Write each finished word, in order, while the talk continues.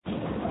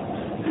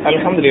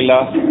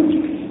அல்ஹம்துலில்லாஹ்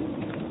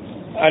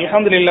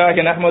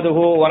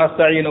நஹ்மதுஹு வ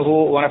நஸ்தஈனுஹு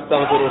வ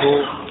நஸ்தக்ஃபிருஹு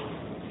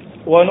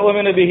வ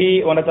நு'மினு பிஹி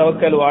வ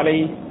நதவக்கலு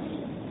அலைஹி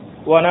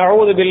வ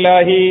நஊது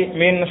பில்லாஹி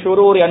மின்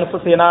ஷுரூரி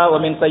அன்ஃபுஸினா வ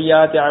மின்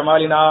ஸய்யிஆத்தி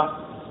அமாலினா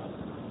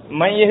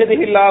மன்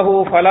யஹ்திஹில்லாஹு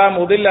ஃபலா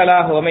முதில்ல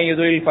லஹு வ மன்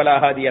யுத்லில் ஃபலா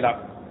ஹாதிய லஹு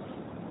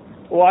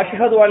வ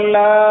அஷ்ஹது அன்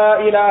லா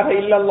இலாஹ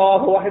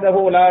இல்லல்லாஹு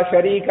வஹ்தஹு லா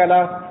ஷரீக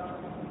லஹு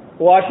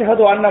வ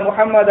அஷ்ஹது அன்ன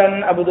முஹம்மதன்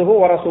அப்துஹு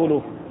வ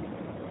ரசூலுஹு.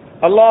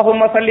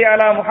 اللهم صل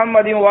على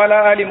محمد وعلى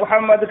آل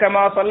محمد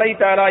كما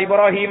صليت على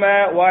إبراهيم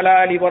وعلى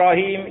آل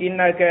إبراهيم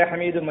إنك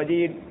حميد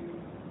مجيد.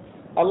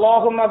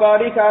 اللهم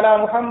بارك على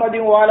محمد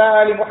وعلى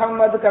آل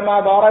محمد كما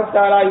باركت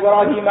على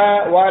إبراهيم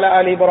وعلى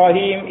آل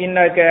إبراهيم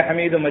إنك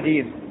حميد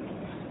مجيد.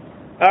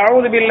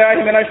 أعوذ بالله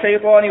من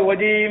الشيطان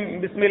الرجيم.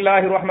 بسم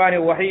الله الرحمن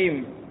الرحيم.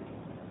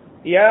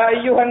 يا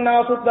أيها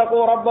الناس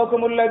اتقوا ربكم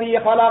الذي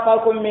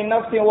خلقكم من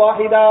نفس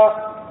واحدة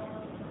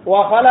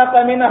وخلق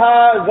منها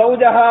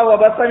زوجها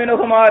وبث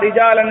منهما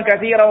رجالا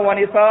كثيرا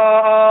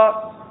ونساء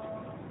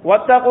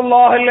واتقوا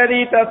الله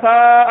الذي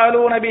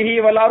تساءلون به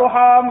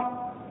والأرحام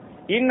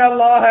إن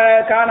الله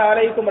كان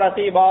عليكم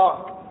رقيبا.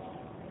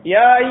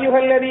 يا أيها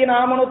الذين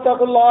آمنوا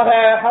اتقوا الله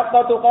حق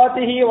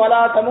تقاته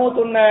ولا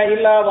تموتن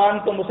إلا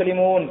وأنتم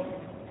مسلمون.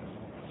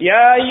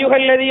 يا أيها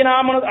الذين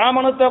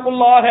آمنوا اتقوا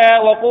الله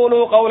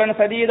وقولوا قولا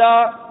سديدا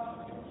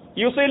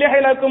يصلح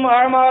لكم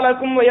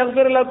أعمالكم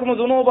ويغفر لكم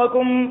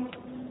ذنوبكم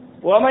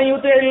ومن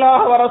يطع الله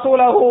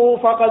ورسوله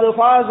فقد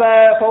فاز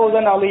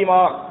فوزا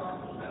عظيما.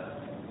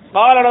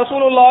 قال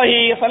رسول الله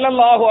صلى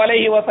الله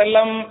عليه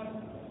وسلم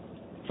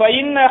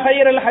فإن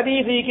خير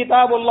الحديث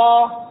كتاب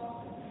الله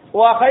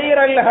وخير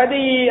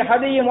الهدي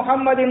هدي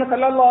محمد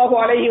صلى الله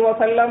عليه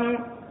وسلم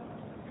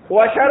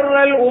وشر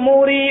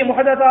الأمور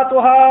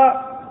محدثاتها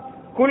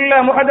كل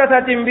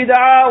محدثة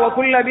بدعة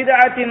وكل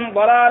بدعة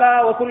ضلالة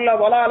وكل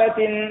ضلالة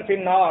في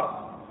النار.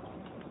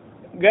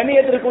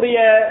 கண்ணியத்திற்குரிய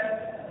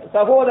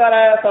சகோதர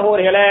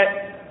சகோதரிகளே,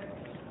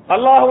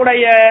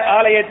 அல்லாஹ்வுடைய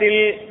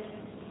ஆலயத்தில்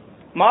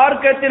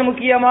மார்க்கத்தின்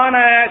முக்கியமான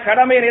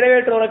கடமையை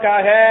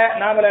நிறைவேற்றுவதற்காக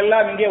நாங்கள்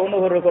எல்லாம் இங்கே ஒன்று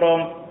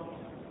கூறுகிறோம்.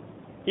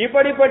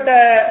 இப்படிப்பட்ட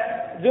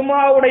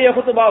ஜும்ஆவுடைய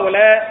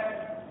குத்பாவில்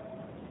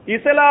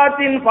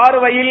இஸ்லாத்தின்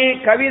பார்வையில்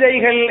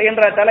கவிதைகள்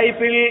என்ற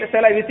தலைப்பில்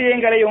சில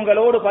விஷயங்களை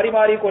உங்களோடு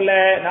பரிமாறிக்கொள்ள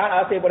நான்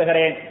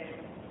ஆசைப்படுகிறேன்.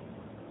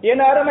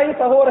 என் அருமை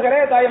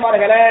சகோதரர்களே,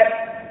 தாய்மார்களே,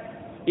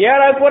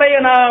 ஏறக்குறைய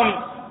நாம்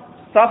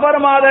சஃபர்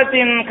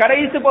மாதத்தின்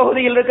கடைசி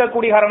பகுதியில்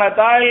இருக்கக்கூடிய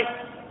காரணத்தால்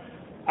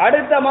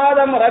அடுத்த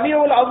மாதம்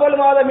ரபியுல் அவ்வல்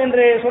மாதம்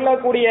என்று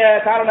சொல்லக்கூடிய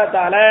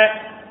காரணத்தால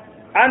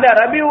அந்த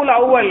ரபியுல்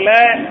அவ்வல்ல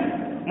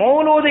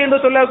மௌலூத் என்று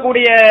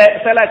சொல்லக்கூடிய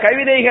சில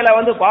கவிதைகளை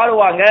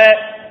பாடுவாங்க.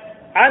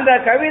 அந்த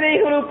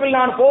கவிதைகளுக்குள்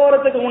நான்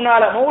போறதுக்கு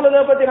முன்னால,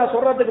 மௌலூதை பத்தி நான்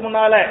சொல்றதுக்கு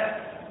முன்னால,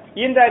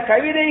 இந்த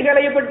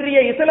கவிதைகளை பற்றிய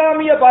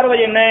இஸ்லாமிய பார்வை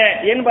என்ன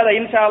என்பதை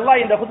இன்ஷா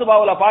அல்லாஹ் இந்த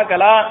குத்பாவுல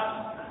பார்க்கலாம்.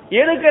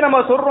 எதுக்கு நம்ம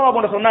சொல்றோம்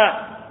அப்படின்னு சொன்னா,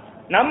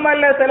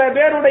 நம்மள சில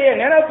பேருடைய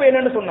நினைப்பு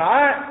என்னன்னு சொன்னா,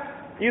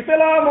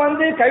 இஸ்லாம்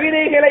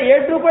கவிதைகளை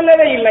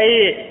ஏற்றுக்கொள்ளவே இல்லை,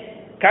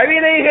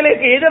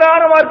 கவிதைகளுக்கு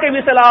எதிரான மார்க்கம்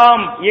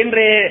இஸ்லாம்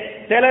என்று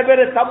சில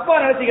பேர் தப்பா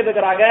நினைச்சுக்கிட்டு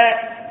இருக்கிறாங்க.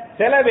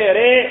 சில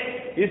பேரு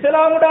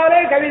இஸ்லாமுடாலே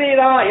கவிதை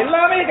தான்,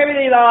 எல்லாமே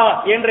கவிதை தான்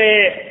என்று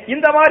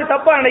இந்த மாதிரி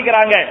தப்பா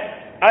நினைக்கிறாங்க.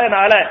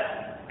 அதனால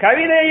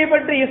கவிதையை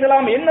பற்றி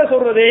இஸ்லாம் என்ன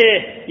சொல்றது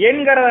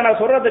என்கிறத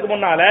நான் சொல்றதுக்கு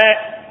முன்னால,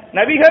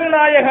 நபிகள்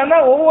நாயகம்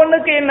தான்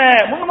ஒவ்வொன்றுக்கு என்ன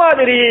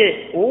முன்மாதிரி,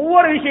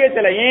 ஒவ்வொரு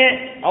விஷயத்திலையும்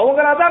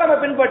அவங்கள தான் நம்ம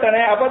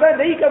பின்பற்றணும், அப்பதான்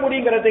ஜெயிக்க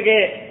முடியுங்கிறதுக்கு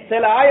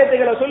சில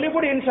ஆயத்துக்களை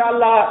சொல்லிப்படி இன்ஷா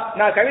அல்லாஹ்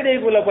நான்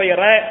கவிதைக்குள்ள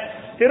போயிடுறேன்.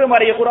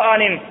 திருமறை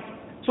குர்ஆனின்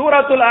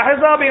சூரத்துல்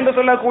அஹ்ஸாப் என்று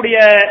சொல்லக்கூடிய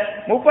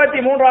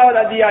 33வது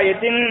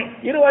அத்தியாயத்தின்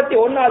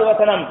 21வது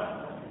வசனம்,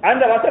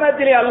 அந்த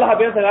வசனத்திலே அல்லாஹ்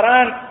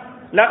பேசுகிறான்,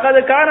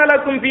 லகத் கான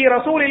லக்கும் ஃபீ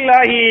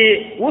ரசூலில்லாஹி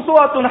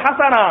உஸ்வத்துன்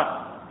ஹஸனா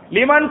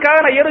லிமன்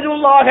கான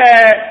யர்ஜுல்லாஹ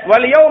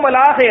வல்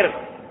யௌமல் ஆகிர்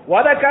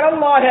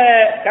வதக்கரல்லாஹ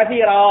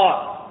கஸீரா.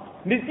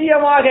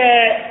 நிச்சயமாக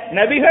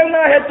நபிகள்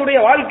நாயகத்துடைய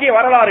வாழ்க்கை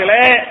வரலாறுல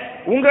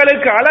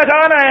உங்களுக்கு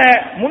அழகான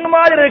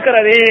முன்மாதிரி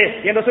இருக்கிறது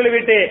என்று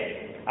சொல்லிவிட்டு,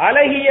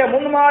 அழகிய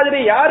முன்மாதிரி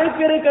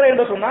யாருக்கு இருக்கிறது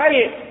என்று சொன்னால்,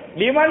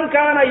 லிமன்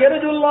கான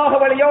யர்ஜுல்லாஹ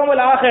வல்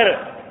யௌமல் ஆகிர்,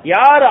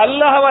 யார்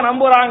அல்லாஹ்வை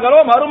நம்புறாங்களோ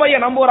மறுமையை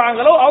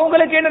நம்புறாங்களோ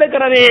அவங்களுக்கு என்ன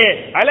இருக்கிறது,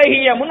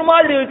 அழகிய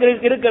முன்மாதிரி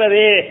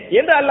இருக்கிறது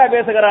என்று அல்லாஹ்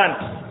பேசுகிறான்.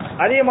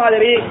 அதே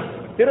மாதிரி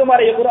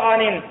திருமறை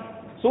குர்ஆனின்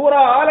சூரா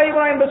ஆல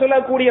இம்ரான் என்று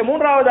சொல்லக்கூடிய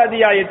 3வது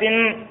அத்தியாயத்தின்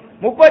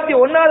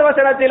 31வது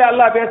வசனத்தில்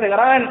அல்லாஹ்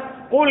பேசுகிறான்,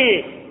 குல்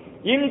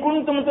இன்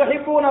குன்தும்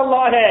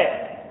துஹிப்பூனல்லாஹ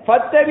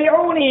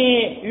ஃபத்தபிஊனி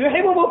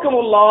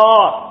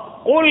யுஹிப்புகுமுல்லாஹ்.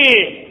 குல்,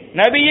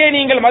 நபியே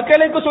நீங்கள்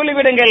மக்களுக்கு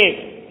சொல்லிவிடுங்கள்.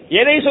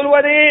 எதை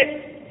சொல்வது?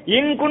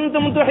 இன்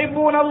குன்தும்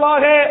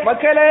துஹிப்பூனல்லாஹ,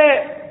 மக்களே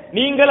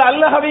நீங்கள்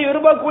அல்லாஹ்வை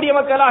விரும்பக்கூடிய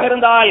மக்களாக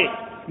இருந்தால்,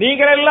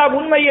 நீங்கள் எல்லாம்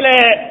உண்மையிலே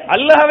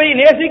அல்லாஹ்வை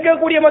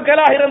நேசிக்கக்கூடிய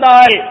மக்களாக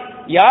இருந்தால்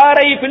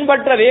யாரை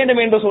பின்பற்ற வேண்டும்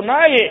என்று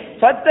சொன்னால்,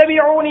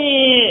 ஃபத்தபிஊனி,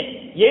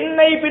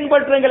 என்னை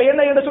பின்பற்றுங்கள்.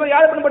 என்ன என்று சொன்னால்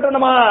யாரை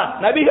பின்பற்றணுமா?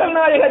 நபிகள்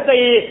நாயகத்தை,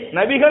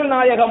 நபிகள்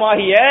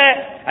நாயகமாகிய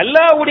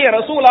அல்லாஹ்வுடைய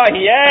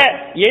ரசூலாகிய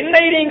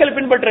என்னை நீங்கள்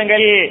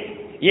பின்பற்றுங்கள்.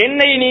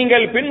 என்னை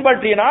நீங்கள்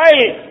பின்பற்றினால்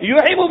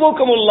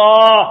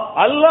யுஹிப்புகுமுல்லாஹ்,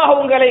 அல்லாஹ்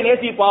உங்களை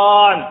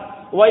நேசிப்பான்.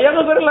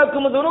 வயகுஃபிர்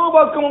லக்கும்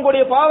துனூபக்கும்,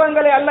 உங்களுடைய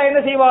பாவங்களை அல்லாஹ்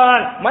என்ன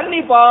செய்வான்,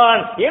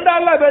 மன்னிப்பான் என்று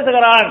அல்லாஹ்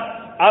பேசுகிறான்.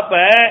 அப்ப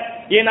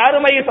என்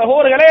அருமை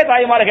சகோதரர்களே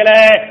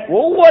தாய்மார்களே,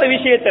 ஒவ்வொரு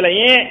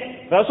விஷயத்திலையும்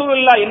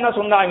ரசூலுல்லாஹ் என்ன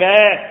சொன்னாங்க,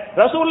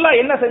 ரசூலுல்லாஹ்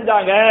என்ன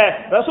செஞ்சாங்க,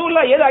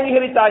 ரசூலுல்லாஹ் எதை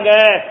அங்கீகரித்தாங்க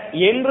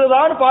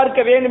என்றுதான் பார்க்க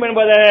வேண்டும்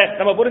என்பதை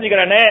நம்ம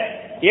புரிஞ்சுக்கிறேன்னு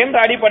என்ற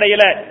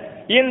அடிப்படையில்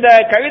இந்த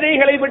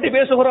கவிதைகளை பற்றி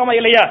பேசுகிறோமா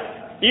இல்லையா,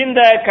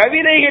 இந்த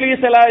கவிதைகள்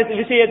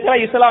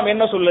விஷயத்தில் இஸ்லாம்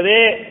என்ன சொல்லுது,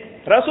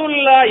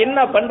 ரசூலுல்லாஹ் என்ன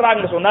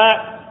பண்றாங்கன்னு சொன்னா,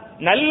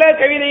 நல்ல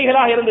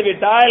கவிதைகளாக இருந்து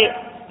விட்டால்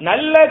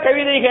நல்ல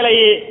கவிதைகளை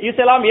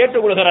இஸ்லாம்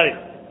ஏற்றுக்கொள்கிறது,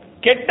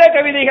 கெட்ட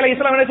கவிதைகளை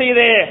இஸ்லாம் என்ன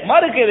செய்யுது,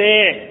 மறுக்குது.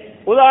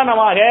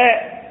 உதாரணமாக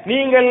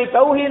நீங்கள்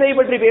தௌஹீதை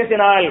பற்றி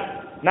பேசினால்,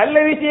 நல்ல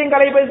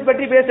விஷயங்களை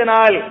பற்றி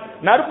பேசினால்,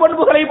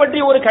 நற்பண்புகளை பற்றி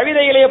ஒரு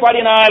கவிதையிலே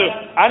பாடினால்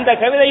அந்த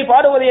கவிதை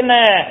பாடுவது என்ன,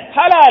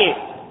 ஹலால்.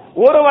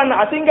 ஒருவன்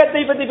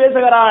அசிங்கத்தை பற்றி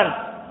பேசுகிறான்,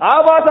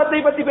 ஆபாசத்தை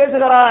பற்றி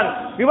பேசுகிறான்,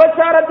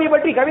 விபச்சாரத்தை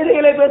பற்றி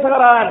கவிதைகளை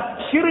பேசுகிறான்,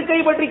 ஷிர்கை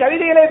பற்றி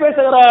கவிதைகளை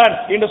பேசுகிறான்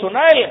என்று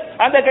சொன்னால்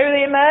அந்த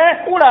கவிதை என்ன,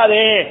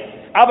 கூடாது.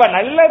 அப்ப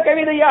நல்ல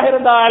கவிதையாக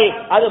இருந்தால்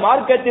அது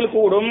மார்க்கத்தில்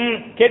கூடும்,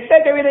 கெட்ட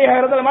கவிதையாக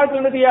இருந்தால்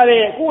மார்க்கத்தில் செய்யாது,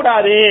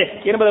 கூடாது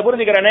என்பதை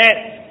புரிஞ்சுக்கிறேனே.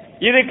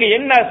 இதுக்கு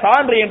என்ன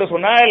சான்று என்று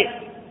சொன்னால்,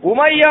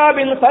 உமையா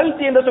பின்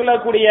சல்த் என்று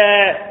சொல்லக்கூடிய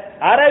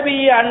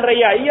அரபிய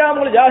அன்றைய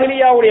ஐயாமுல்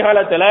ஜாஹிலியாவுடைய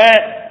காலத்தில்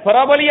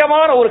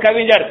பிரபலியமான ஒரு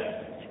கவிஞர்,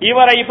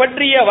 இவரை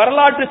பற்றிய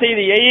வரலாற்று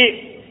செய்தியை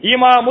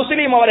இமாம்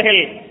முஸ்லிம்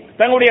அவர்கள்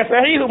தங்களுடைய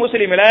சஹீஹ்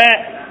முஸ்லிமில்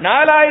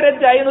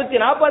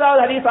 4540வது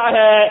ஹதீஸாக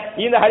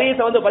இந்த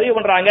ஹதீஸை பதிவு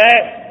பண்றாங்க.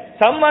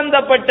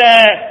 சம்பந்தப்பட்ட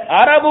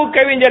அரபு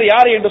கவிஞர்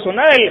யார் என்று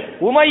சொன்னால்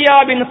உமையா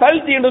பின்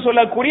சல்த் என்று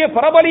சொல்லக்கூடிய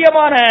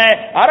பிரபலியமான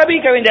அரபி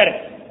கவிஞர்.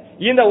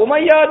 இந்த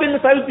உமையா பின்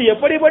சல்த்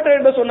எப்படிப்பட்ட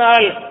என்று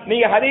சொன்னால்,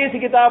 நீங்க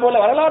ஹதீஸ் கிதாபுல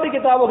வரலாற்று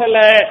கிதாபுகள்ல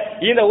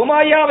இந்த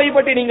உமையாவை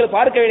பற்றி நீங்கள்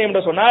பார்க்க வேண்டும்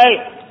என்று சொன்னால்,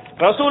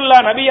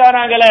 ரசூலுல்லாஹ்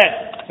நபியானாங்களே,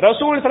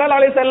 ரசூல்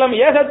ஸல்லல்லாஹு அலைஹி வஸல்லம்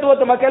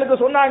ஏகத்துவத்தை மக்களுக்கு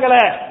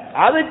சொன்னாங்களே,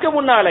 அதுக்கு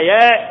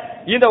முன்னாலேயே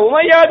இந்த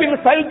உமையா பின்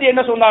சல்த்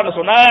என்ன சொன்னார்னு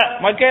சொன்னா,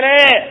 மக்களே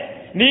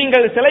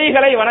நீங்கள்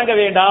சிலைகளை வணங்க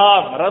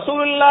வேண்டாம்.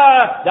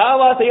 ரசூலுல்லாஹ்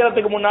தாவா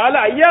செய்யறதுக்கு முன்னால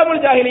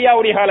ஐயாமுல்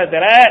ஜாஹிலியாவுடைய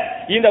காலத்துல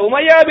இந்த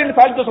உமையா பின்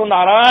சல்த்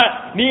சொன்னாரா,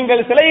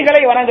 நீங்கள்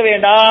சிலைகளை வணங்க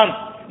வேண்டாம்,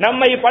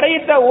 நம்மை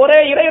படைத்த ஒரே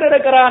இறைவன்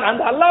இருக்கிறான்,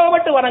 அந்த அல்லாஹ்வை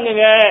மட்டும்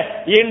வணங்குங்க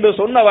என்று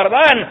சொன்னவர்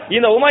தான்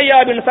இந்த உமையா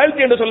பின்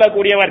சல்த் என்று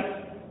சொல்லக்கூடியவர்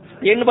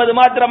என்பது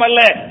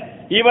மாத்திரமல்ல,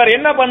 இவர்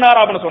என்ன பண்ணார்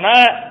அப்படின்னு சொன்னா,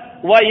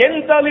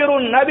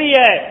 நபிய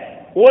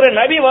ஒரு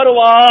நபி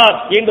வருவார்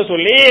என்று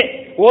சொல்லி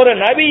ஒரு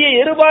நபியை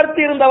எதிர்பார்த்து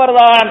இருந்தவர்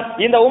தான்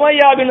இந்த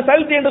உமையா பின்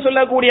சல்த் என்று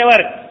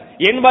சொல்லக்கூடியவர்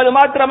என்பது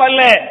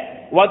மாத்திரமல்ல,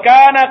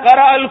 வகான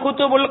கரால்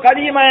குதுபுல்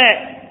கதீம,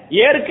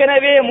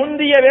 ஏற்கனவே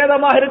முந்திய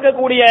வேதமாக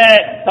இருக்கக்கூடிய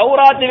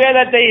தௌராத்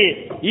வேதத்தை,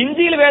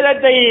 இஞ்சில்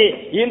வேதத்தை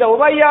இந்த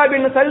உமையா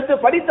பின் சல்த்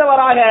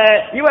படித்தவராக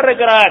இவர்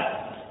இருக்கிறார்.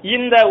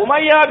 இந்த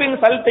உமையா பின்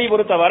சல்த்தை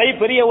பொறுத்தவரை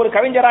பெரிய ஒரு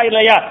கவிஞரா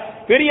இல்லையா,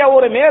 பெரிய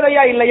ஒரு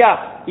மேதையா இல்லையா,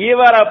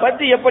 இவரை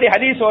பற்றி எப்படி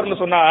ஹதீஸ்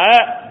வரும்னு சொன்னா,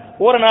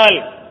 ஒரு நாள்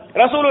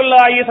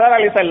ரசூலுல்லாஹி ஸல்லல்லாஹு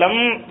அலைஹி வஸல்லம்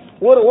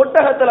ஒரு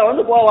ஒட்டகத்துல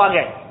போவாங்க.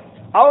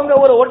 அவங்க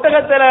ஒரு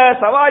ஒட்டகத்துல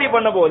சவாரி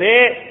பண்ணும்போது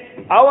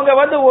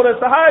அவங்க ஒரு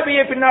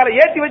சஹாபியை பின்னால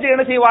ஏற்றி வச்சு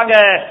என்ன செய்வாங்க,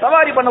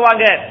 சவாரி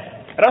பண்ணுவாங்க.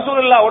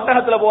 ரசூலுல்லாஹ்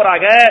ஒட்டகத்துல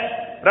போறாங்க.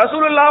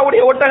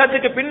 ரசூலுல்லாஹ்வுடைய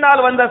ஒட்டகத்துக்கு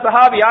பின்னால் வந்த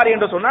சஹாபி யார்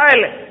என்று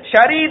சொன்னால்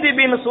ஷரீத்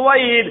பின்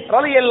சுவைத்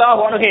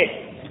ரலியல்லாஹு அன்ஹு.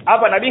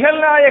 அப்ப நபிகள்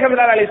நாயகம்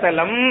ஸல்லல்லாஹு அலைஹி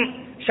வஸல்லம்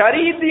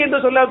ஷரீத் என்று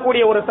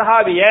சொல்லக்கூடிய ஒரு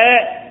சஹாபிய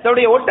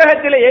தன்னுடைய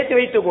ஒட்டகத்திலே ஏற்றி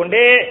வைத்துக்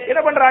கொண்டு என்ன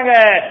பண்றாங்க,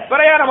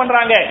 பிரயாணம்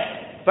பண்றாங்க.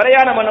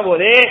 பிரயாணம்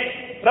பண்ணும்போது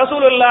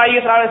ரசூலுல்லாஹி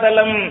ஸல்லல்லாஹு அலைஹி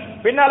வஸல்லம்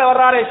பின்னால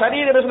வர்றாரு,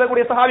 ஷரீத் என்று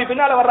சொல்லக்கூடிய சஹாபி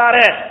பின்னால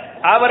வர்றாரு.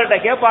 அவர்கிட்ட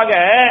கேட்பாங்க,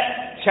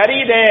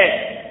 ஷரீதே,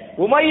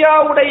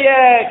 உமையாவுடைய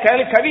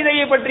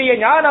கவிதையை பற்றிய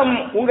ஞானம்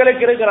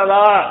உங்களுக்கு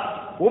இருக்கிறதா?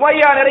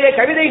 உமையா நிறைய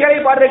கவிதைகளை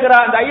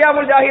பாடிருக்கிறார், அந்த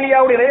ஐயாமுல்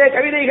ஜாஹிலியாவுடைய நிறைய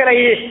கவிதைகளை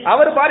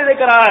அவர்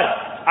பாடியிருக்கிறார்,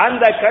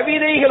 அந்த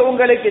கவிதைகள்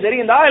உங்களுக்கு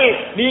தெரிந்தால்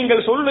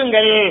நீங்கள்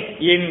சொல்லுங்கள்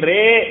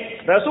என்று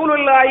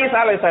ரசூலுல்லாஹி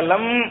ஸல்லல்லாஹு அலைஹி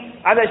வஸல்லம்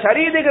அந்த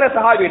ஷரீதுகிற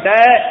சஹாபிட்ட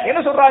என்ன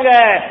சொல்றாங்க,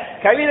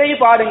 கவிதை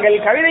பாடுங்கள்,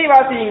 கவிதை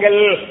வாசியுங்கள்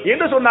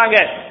என்று சொன்னாங்க.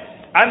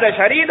 அந்த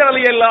ஷரீத்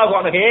ரலியல்லாஹு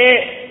அன்ஹு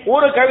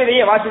ஒரு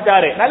கவிதையை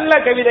வாசித்தாரு, நல்ல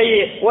கவிதை,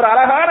 ஒரு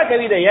அழகான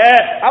கவிதையை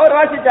அவர்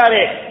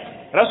வாசித்தாரு.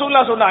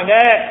 ரசூலுல்லாஹ் சொன்னாங்க,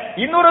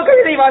 இன்னொரு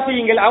கவிதை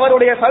வாசியுங்கள்,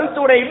 அவருடைய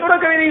சல்த்துடைய இன்னொரு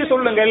கவிதையை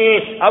சொல்லுங்கள்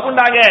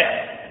அப்படின்னாங்க.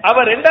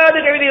 அவர் இரண்டாவது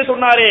கவிதையை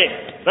சொன்னாரு.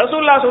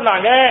 ரசூலுல்லாஹ்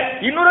சொன்னாங்க,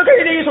 இன்னொரு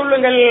கவிதையை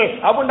சொல்லுங்கள்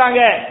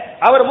அப்படின்னாங்க.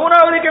 அவர்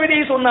மூணாவது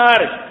கவிதையை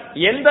சொன்னார்.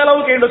 எந்த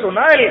அளவுக்கு என்று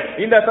சொன்னால்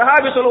இந்த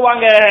சஹாபி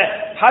சொல்லுவாங்க,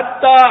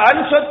 ஹத்தா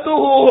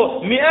அன்ஷத்துஹு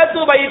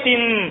மிஅத்து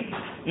பைத்தின்,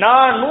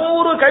 நான்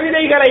 100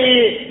 கவிதைகளை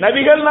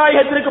நபிகள்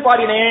நாயகத்திற்கு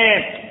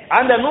பாடினேன்.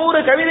 அந்த 100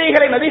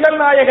 கவிதைகளை நபிகள்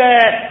நாயக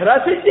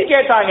ரசித்து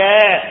கேட்டாங்க.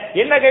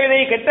 என்ன கவிதை,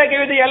 கெட்ட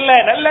கவிதை அல்ல,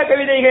 நல்ல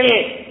கவிதைகள்,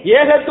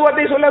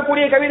 ஏகத்துவத்தை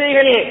சொல்லக்கூடிய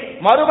கவிதைகள்,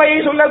 மறுமையை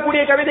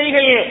சொல்லக்கூடிய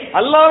கவிதைகள்,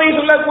 அல்லாஹ்வை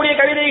சொல்லக்கூடிய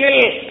கவிதைகள்.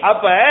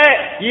 அப்ப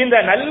இந்த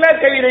நல்ல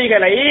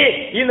கவிதைகளை,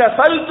 இந்த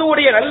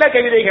சல்துடைய நல்ல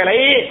கவிதைகளை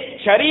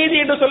ஷரீதி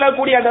என்று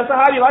சொல்லக்கூடிய அந்த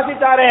சஹாபி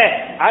வாசித்தாரே,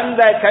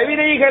 அந்த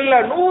கவிதைகள்ல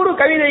 100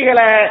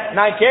 கவிதைகளை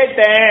நான்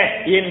கேட்டேன்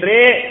என்று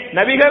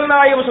நபிகள்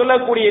நாயகம்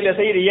சொல்லக்கூடிய இந்த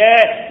செய்தியை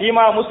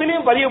இமாம்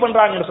முஸ்லிம் பதிவு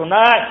பண்றாங்கன்னு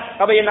சொன்னார்.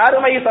 அப்ப என்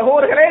அருமை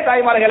சகோதரர்களே,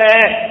 தாய்மார்களே,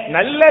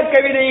 நல்ல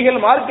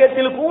கவிதைகள்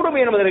மார்க்கத்தில் கூடும்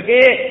என்பதற்கு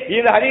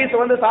இந்த ஹதீஸ்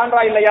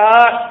சான்றா இல்லையா?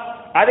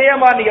 அதே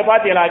மாதிரி நீங்க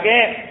பாத்தீங்களாக்க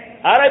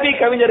அரபி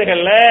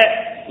கவிஞர்கள்ல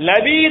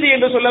லபீத்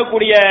என்று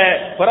சொல்லக்கூடிய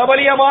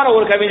பிரபலியமான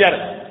ஒரு கவிஞர்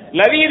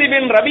லபீத்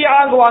பின்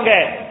ரபியாங்குவாங்க.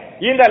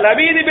 இந்த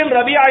லபீத் பின்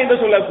ரபியா என்று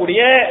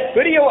சொல்லக்கூடிய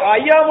பெரிய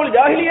ஐயாமுல்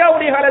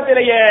ஜாஹிலியாவுடைய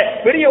காலத்திலேயே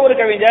பெரிய ஒரு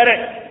கவிஞர்.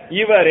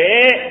 இவரே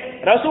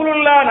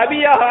ரசூலுல்லாஹ்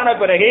நபியாக ஆன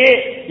பிறகு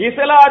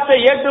இஸ்லாத்தை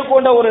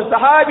ஏற்றுக்கொண்ட ஒரு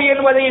சஹாபி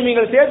என்பதை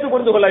நீங்கள் சேர்த்து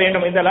புரிந்து கொள்ள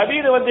வேண்டும். இந்த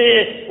லபீத்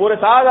ஒரு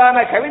சாதாரண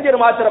கவிஞர்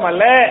மாத்திரம்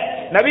அல்ல,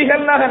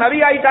 நபிகள்னாக நபி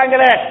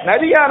ஆயிட்டாங்களே,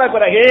 நபியான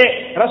பிறகு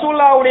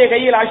ரசூலுல்லாஹ்வுடைய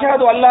கையில்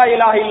அஷ்ஹது அல்லா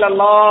இலாஹ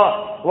இல்லல்லாஹ்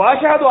வ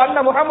அஷ்ஹது அன்ன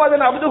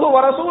முஹம்மதன் அப்துஹு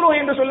வ ரசூலுஹு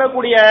என்று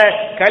சொல்லக்கூடிய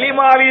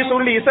கலிமாவை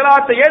சொல்லி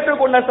இஸ்லாத்தை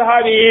ஏற்றுக்கொண்ட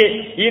சஹாபி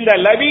இந்த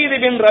லபீத்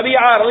பின்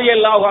ரபியா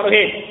ரலியல்லாஹு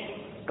அன்ஹு.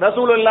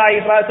 ரசூலுல்லாஹி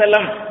ஸல்லல்லாஹு அலைஹி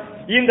வஸல்லம்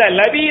இந்த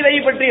லபீதை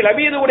பற்றி,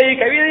 லபீதுடைய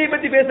கவிதையை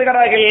பற்றி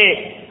பேசுகிறார்கள்.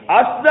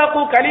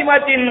 அஸ்தகு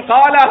கலிமத்தின்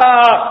காலஹா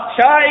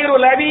ஷாயிரு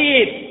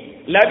லபீத்,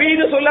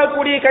 லபீது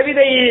சொல்லக்கூடிய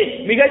கவிதை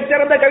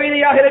மிகச்சிறந்த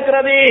கவிதையாக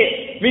இருக்கிறது,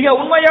 மிக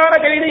உண்மையான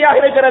கவிதையாக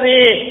இருக்கிறது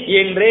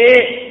என்று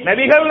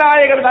நபிகள்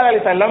நாயகம் ஸல்லல்லாஹு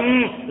அலைஹி வஸல்லம்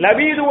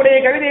லபீதுடைய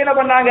கவிதை என்ன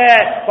பண்ணாங்க,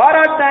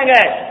 பாராட்டினாங்க.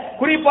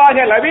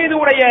 குறிப்பாக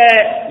லபீதுடைய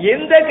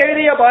எந்த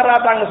கவிதையை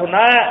பாராட்டாங்க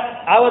சொன்னா,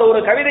 அவர்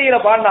ஒரு கவிதையில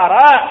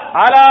பாடினாரா,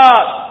 அலா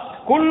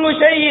குல்லு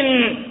ஷைஇன்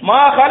மா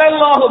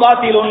கலல்லாஹு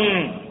பாத்திலுன்,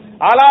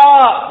 அலா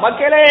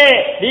மக்களே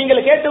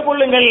நீங்கள்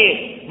கேட்டுக்கொள்ளுங்கள்,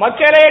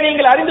 மக்களே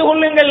நீங்கள் அறிந்து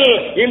கொள்ளுங்கள்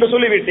என்று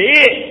சொல்லிவிட்டு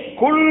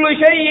குல்லு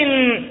ஷைஇன்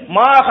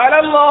மா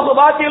கலல்லாஹு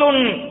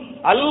பாத்திலுன்,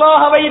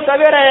 அல்லாஹ்வை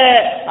தவிர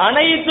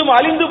அனைத்தும்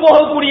அழிந்து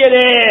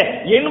போகக்கூடியது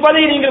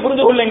என்பதை நீங்கள்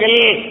புரிந்து கொள்ளுங்கள்.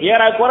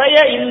 ஏறக்குறைய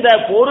இந்த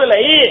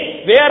பொருளை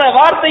வேற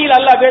வார்த்தையில்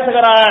அல்லாஹ்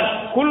பேசுகிறான்.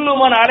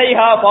 குல்லுமன்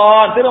அலைஹா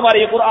ஃபான்,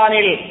 திருமறை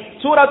குர்ஆனில்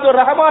சூரத்துர்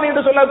ரஹ்மான்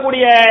என்று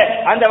சொல்லக்கூடிய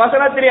அந்த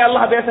வசனத்திலே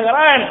அல்லாஹ்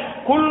பேசுகிறான்,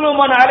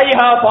 குல்லுமன்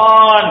அலைஹா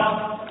ஃபான்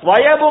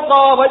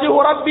வயபுகா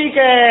வஜ்ஹு ரப்பிக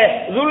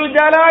ذுல்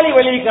ஜலாலி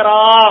வல்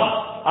இக்ராம்,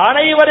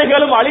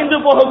 அனைவர்களும் அழிந்து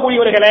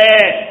போகக்கூடியவர்களே,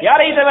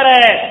 யாரை தவிர,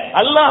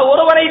 அல்லாஹ்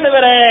ஒருவரை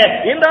தவிர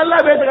என்று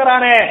அல்லாஹ்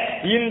பேசுகிறானே.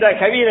 இந்த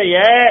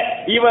கவிதையை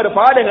இவர்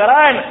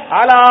பாடுகிறான்,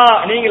 அலா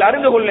நீங்கள்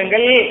அறிந்து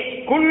கொள்ளுங்கள்,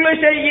 குல்லு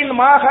ஷைஇன்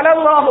மா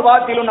கலல்லாஹு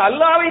பாத்திலுன்,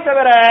 அல்லாஹ்வை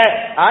தவிர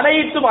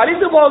அனைத்தும்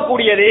அழிந்து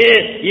போகக்கூடியது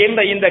என்ற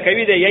இந்த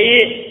கவிதையை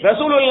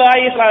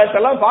ரசூலுல்லாஹி ஸல்லல்லாஹு அலைஹி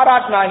வஸல்லம்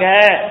பாராட்டினாங்க.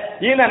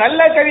 இந்த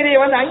நல்ல கவிதையை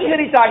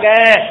அங்கீகரித்தாங்க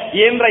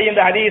என்ற இந்த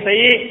ஹதீஸை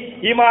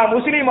இமாம்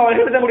முஸ்லிம்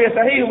அவர்கள் தன்னுடைய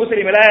சஹீஹ்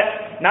முஸ்லிம்ல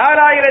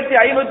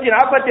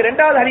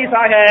 4542வது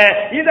ஹதீஸாக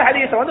இந்த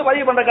ஹதீஸை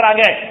பதிவு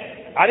பண்றாங்க.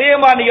 அதே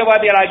மாதிரி நீங்க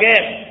பாத்தீங்களாக்க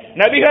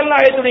நபிகள்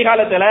நாயகத்துடைய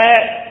காலத்துல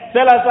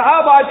சில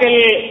சஹாபாக்கள்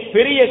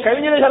பெரிய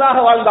கவிஞர்களாக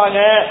வாழ்ந்தாங்க.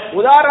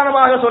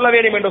 உதாரணமாக சொல்ல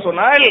வேண்டும் என்று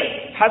சொன்னால்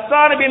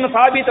ஹஸ்ஸான் பின்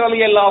சாபித்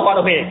ரலியல்லாஹு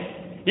அன்ஹு.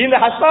 இந்த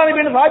ஹஸ்ஸான்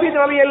பின் சாபித்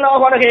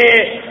ரலியல்லாஹு அன்ஹு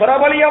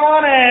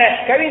பிரபலியமான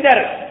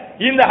கவிஞர்.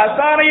 இந்த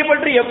ஹஸ்ஸானை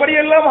பற்றி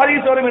எப்படியெல்லாம்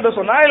ஹதீஸ் வரும் என்று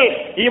சொன்னால்,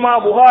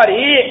 இமாம்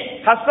புகாரி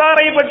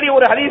ஹஸ்ஸானை பற்றி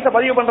ஒரு ஹதீஸை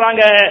பதிவு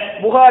பண்றாங்க.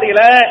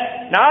 புகாரில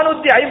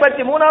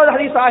 453வது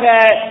ஹதீஸாக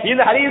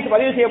இந்த ஹதீஸ்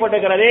பதிவு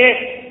செய்யப்பட்டிருக்கிறது.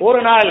 ஒரு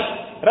நாள்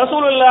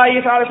ரசூலுல்லாஹி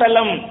ஸல்லல்லாஹு அலைஹி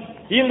வஸல்லம்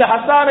இந்த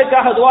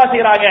ஹஸ்ஸானுக்காக துஆ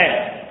செய்றாங்க.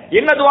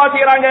 என்ன துஆ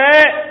செய்றாங்க?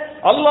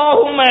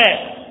 அல்லாஹும்ம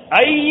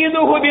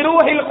அய்யிதுஹு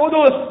பிரூஹில்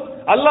குதுஸ்,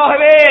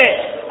 அல்லாஹ்வே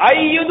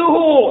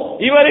அய்யிதுஹு,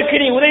 இவருக்கு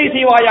நீ உதவி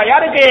செய்வாயா.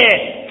 யாருக்கு?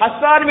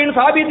 ஹஸ்ஸான் பின்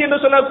சாபித் என்று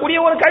சொல்லக்கூடிய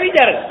ஒரு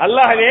கவிஞர்.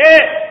 அல்லாஹ்வே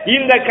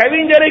இந்த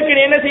கவிஞருக்கு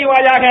நீ என்ன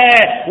செய்வாயாக,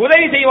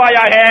 உதவி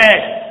செய்வாயாக.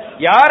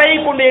 யாரை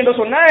கொண்டு என்று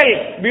சொன்னால்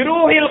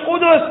பிரூஹில்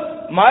குதுஸ்,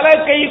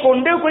 மலக்கை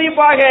கொண்டு,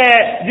 குறிப்பாக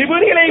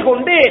ஜிப்ரீலை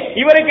கொண்டு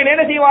இவருக்கு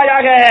என்ன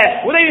செய்வாயாக,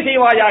 உதவி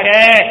செய்வாயாக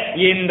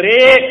என்று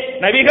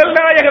நபிகள்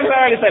நாயகம்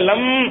ஸல்லல்லாஹு அலைஹி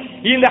வஸல்லம்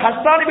இந்த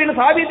ஹஸ்ஸான் பின்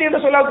சாபித்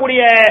என்று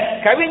சொல்லக்கூடிய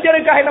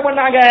கவிஞருக்காக என்ன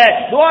பண்ணாங்க,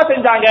 துஆ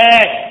செஞ்சாங்க.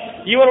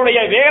 இவருடைய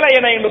வேலை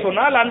என்ன என்று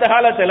சொன்னால், அந்த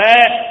காலத்துல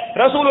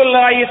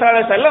ரசூலுல்லாஹி ஸல்லல்லாஹு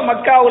அலைஹி வஸல்லம்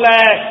மக்காவுல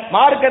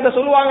மார்க்கத்தை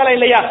சொல்லுவாங்களா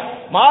இல்லையா,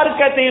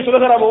 மார்க்கத்தை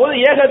சொல்கிற போது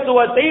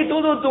ஏகத்துவத்தை,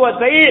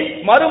 தூதுத்துவத்தை,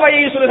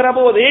 மறுமையை சொல்கிற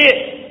போது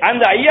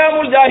அந்த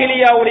ஐயாமுல்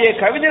ஜாஹிலியாவுடைய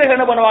கவிதைகள்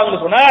என்ன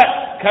பண்ணுவாங்கன்னு சொன்னா,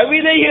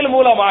 கவிதைகள்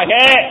மூலமாக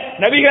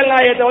நபிகள்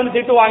நாயகத்தை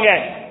திட்டுவாங்க.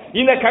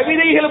 இந்த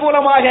கவிதைகள்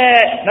மூலமாக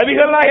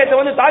நபிகள்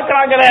நாயகத்தை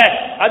தாக்குறாங்கல,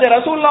 அது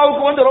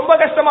ரசூலுல்லாஹ்வுக்கு ரொம்ப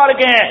கஷ்டமா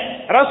இருக்கு.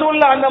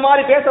 ரசூலுல்லாஹ் அந்த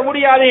மாதிரி பேச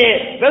முடியாது,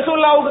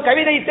 ரசூலுல்லாஹ்வுக்கு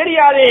கவிதை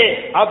தெரியாது.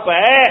 அப்ப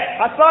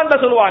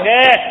ஹஸ்ஸான் சொல்லுவாங்க,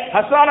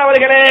 ஹஸ்ஸான்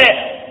அவர்களே,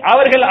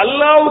 அவர்கள்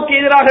அல்லாஹ்வுக்கு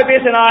எதிராக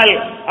பேசினால்,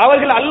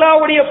 அவர்கள்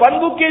அல்லாஹ்வுடைய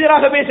பண்புக்கு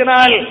எதிராக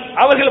பேசினால்,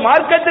 அவர்கள்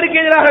மார்க்கத்திற்கு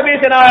எதிராக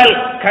பேசினால்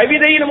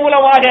கவிதையின்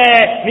மூலமாக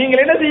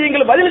நீங்கள் என்ன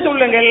செய்யுங்கள், பதில்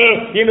சொல்லுங்கள்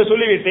என்று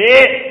சொல்லிவிட்டு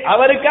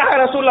அவருக்காக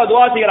ரசூலுல்லாஹ்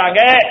துஆ செய்றாங்க.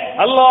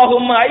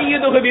 அல்லாஹும்ம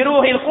அய்யிதுஹு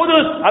பிரூஹில்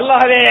குதுஸ்,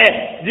 அல்லாஹ்வே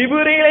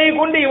ஜிப்ரீலை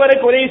கொண்டு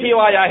இவருக்கு உதவி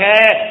செய்வாயாக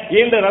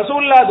என்று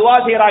ரசூலுல்லாஹ் துஆ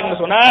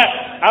செய்றாங்கன்னு சொன்னா,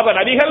 அப்ப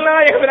நபிகள்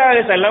நாயகம் ஸல்லல்லாஹு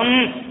அலைஹி வஸல்லம்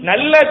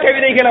நல்ல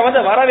கவிதைகளை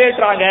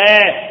வரவேற்றாங்க.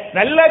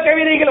 நல்ல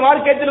கவிதைகள்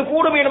மார்க்கத்தில்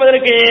கூடும்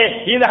என்பதற்கு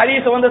இந்த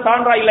ஹதீஸ்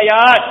சான்றா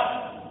இல்லையா?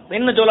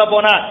 என்ன சொல்ல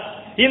போனா,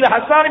 இந்த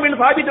ஹஸ்ஸான் பின்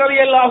சாபித்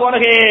ரலியல்லாஹு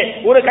அன்ஹு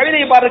ஒரு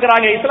கவிதை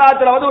பாருக்கிறாங்க.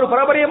 இஸ்லாத்துல ஒரு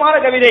பிரபலியமான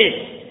கவிதை.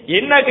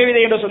 என்ன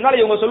கவிதை என்று சொன்னால்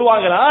இவங்க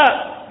சொல்லுவாங்களா,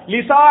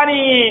 லிசானி,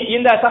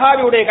 இந்த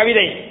சஹாபியுடைய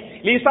கவிதை,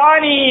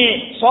 லிசானி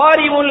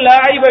ஸாரிமுல்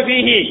லாயிப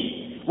ஃபீஹி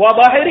வ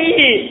பஹரி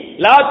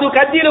லா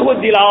துகதிலுஹு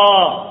திலா.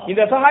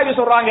 இந்த சஹாபி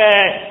சொல்றாங்க,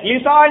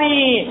 லிசானி,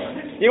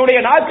 என்னுடைய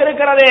நாக்கு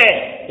இருக்கிறதே,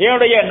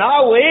 என்னுடைய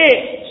நாவு,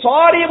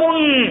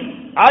 ஸாரிமுன்,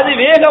 அது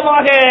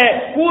வேகமாக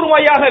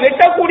கூர்மையாக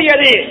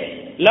வெட்டக்கூடியது,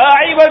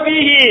 லாயிப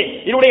ஃபீஹி,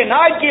 என்னுடைய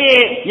நாக்கில்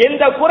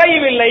எந்த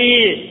குறையும் இல்லை,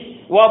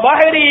 வ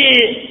பஹரி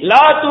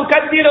லா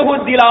துகதிலுஹு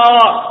திலா,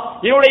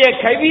 என்னுடைய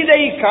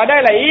கவிதை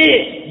கடலை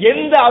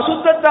எந்த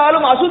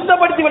அசுத்தத்தாலும்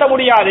அசுத்தப்படுத்தி விட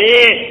முடியாது.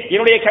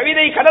 என்னுடைய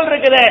கவிதை கடல்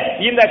இருக்குது,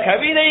 இந்த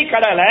கவிதை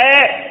கடலை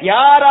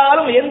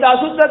யாராலும் எந்த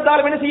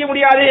அசுத்தத்தாலும் என்ன செய்ய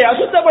முடியாது,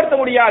 அசுத்தப்படுத்த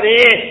முடியாது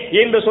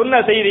என்று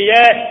சொன்ன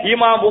செய்தியை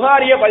இமாம்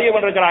புகாரியை பதிவு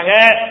பண்ணிருக்கிறாங்க.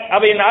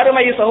 அப்ப இந்த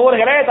அருமை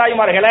சகோதரர்களே,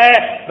 தாய்மார்களே,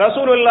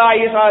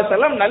 ரசூலுல்லாஹி ஸல்லல்லாஹு அலைஹி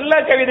வஸல்லம் நல்ல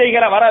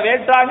கவிதைகளை வர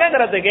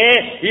வேண்டாங்கிறதுக்கு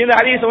இந்த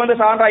ஹதீஸ்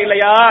சான்றா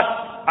இல்லையா?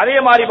 அதே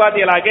மாதிரி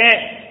பாத்தீங்களாக்க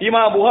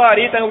இமாம்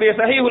புகாரி தன்னுடைய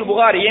சஹீஹுல்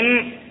புகாரியின்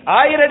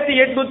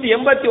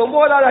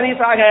 1889வது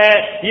ஹதீஸாக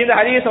இந்த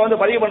ஹதீஸை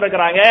பதிவு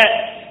பண்ணிருக்கிறாங்க.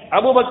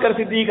 அபூபக்கர்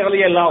சித்திக்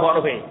ரலியல்லாஹு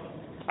அன்ஹு,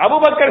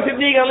 அபூபக்கர்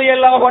சித்திக்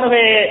ரலியல்லாஹு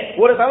அன்ஹு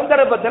ஒரு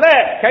சந்தர்ப்பத்துல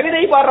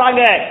கவிதை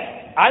பாடுறாங்க.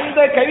 அந்த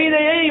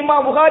கவிதையை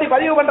இமாம் புகாரி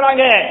பதிவு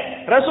பண்றாங்க.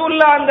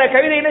 ரசூலுல்லாஹ் அந்த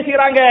கவிதை என்ன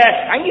செய்யறாங்க,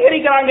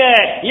 அங்கீகரிக்கிறாங்க.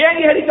 ஏன்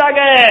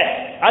அங்கீகரித்தாங்க?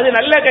 அது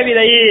நல்ல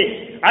கவிதை,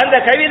 அந்த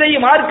கவிதை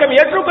மார்க்கம்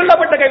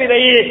ஏற்றுக்கொள்ளப்பட்ட கவிதை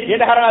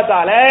என்ற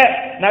காரணத்தால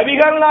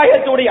நபிகள்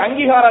நாயகத்துடைய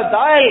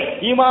அங்கீகாரத்தால்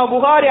இமாம்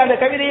புகாரி அந்த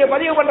கவிதையை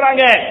பதிவு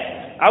பண்றாங்க.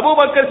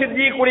 அபூபக்கர்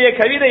சித்திக்குடைய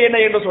கவிதை என்ன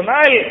என்று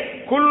சொன்னால்,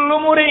 குல்லு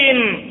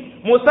முரின்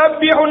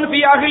முஸப்பிஹுன்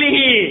ஃபீ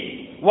அஹ்லிஹி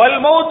வல்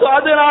மௌத்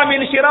அத்னா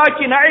மின்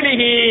ஷிராக்கி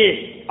நஅலிஹி.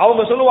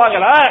 அவங்க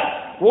சொல்லுவாங்களா,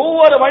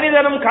 ஒவ்வொரு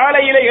மனிதனும்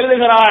காலையில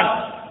எழுதுகிறான்,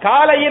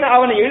 காலையில்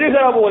அவன்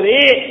எழுகிற போது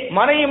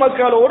மனைவி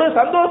மக்களோடு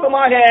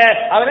சந்தோஷமாக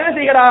அவன் என்ன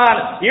செய்கிறான்,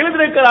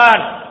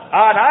 எழுதிருக்கிறான்.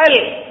 ஆனால்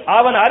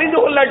அவன் அறிந்து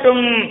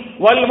கொள்ளட்டும்,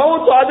 வல்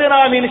மௌத் அத்னா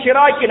மின்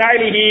ஷிராக்கி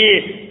நஅலிஹி,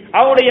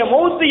 அவனுடைய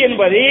மௌத்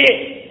என்பது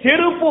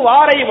செருப்பு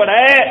வாரை விட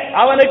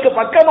அவனுக்கு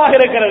பக்கமாக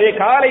இருக்கிறது.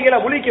 காலையில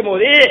முழிக்கும்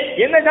போது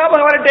என்ன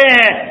ஞாபகம் வரட்டும்,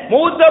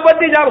 மௌத்த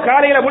பத்தி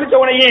காலையில முழிச்ச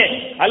உடனே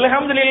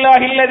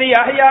அல்ஹம்துலில்லாஹி அல்லதி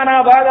அஹ்யானா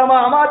பாதமா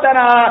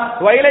அமாதனா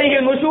வ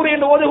இலைஹில் நுஷூர்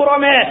என்று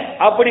ஓதுகிறோமே,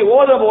 அப்படி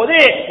ஓதும் போது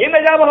என்ன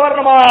ஞாபகம்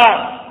வரணுமா,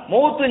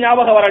 மௌத்து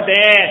ஞாபகம்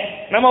வரட்டும்.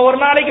 நம்ம ஒரு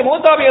நாளைக்கு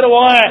மௌத்தா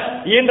போயிருவோம்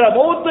என்ற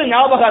மௌத்து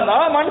ஞாபகம்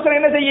தான் மனுஷன்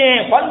என்ன செய்யும்,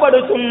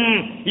 பண்படுத்தும்.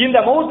 இந்த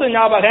மௌத்து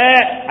ஞாபகம்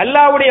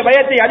அல்லாஹ்வுடைய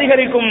பயத்தை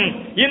அதிகரிக்கும்.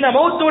 இந்த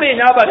மௌத்துடைய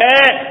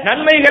ஞாபகம்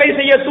நன்மைகளை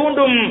செய்ய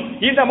தூண்டும்.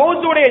 இந்த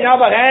மௌத்துடைய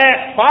ஞாபகம்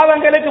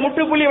பாவங்களுக்கு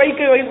முற்றுப்புள்ளி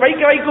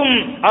வைக்க வைக்கும்.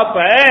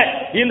 அப்ப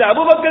இந்த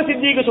அபூபக்கர்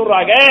சித்திக்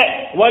சொல்றாங்க,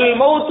 வல்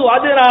மௌத்து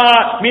அத்னா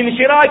மின்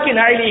ஷிராக்கி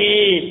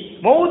நஅலிஹி,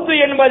 மௌத்து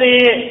என்பது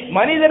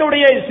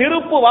மனிதனுடைய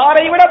செருப்பு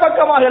வாரை விட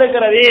பக்கமாக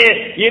இருக்கிறது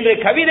என்று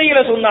கவிதையில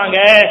சொன்னாங்க.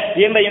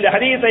 இந்த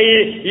ஹதீஸை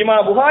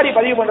இமாம் புகாரி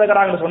பதிவு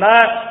பண்றாங்கன்னு சொன்னா,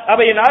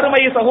 அப்ப என்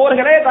அருமை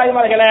சகோதரர்களே,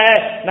 தாய்மார்களே,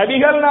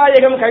 நபிகள்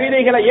நாயகம்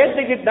கவிதைகளை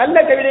ஏற்றுக்கிட்டு நல்ல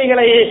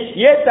கவிதைகளை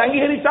ஏற்று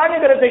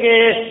அங்கீகரிச்சாங்கிறதுக்கு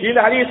இந்த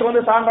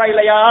ஹதீஸ் சான்றா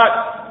இல்லையா?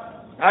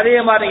 அதே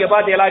மாதிரி நீங்க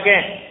பாத்தீங்களாக்க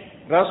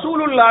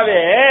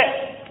ரசூலுல்லாவே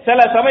சில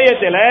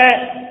சமயத்துல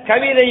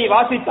கவிதை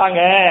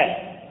வாசித்தாங்க.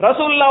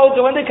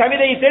 ரசூலுல்லாவுக்கு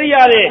கவிதை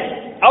தெரியாது,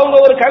 அவங்க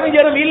ஒரு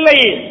கவிஞரும் இல்லை,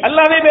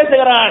 அல்லாஹ்வே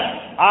பேசுகிறான்.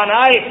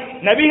 ஆனால்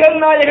நபிகள்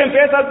நாயகம்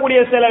பேசக்கூடிய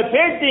சில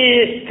பேச்சு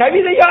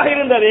கவிதையாக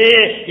இருந்தது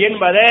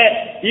என்பதை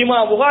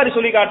இமாம் புகாரி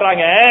சொல்லி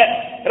காட்டுறாங்க.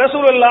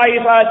 ரசூலுல்லாஹி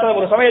ஸல்லல்லாஹு அலைஹி வஸல்லம்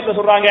ஒரு சமயத்தை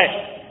சொல்றாங்க,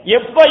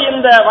 எப்ப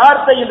இந்த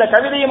வார்த்தை இந்த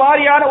கவிதை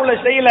மாதிரியான உள்ள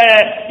ஸ்டைல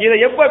இதை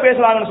எப்ப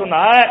பேசுறாங்கன்னு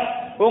சொன்னா,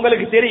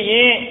 உங்களுக்கு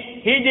தெரியும்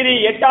ஹிஜ்ரி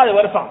 8வது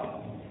வருஷம்,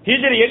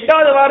 ஹிஜ்ரி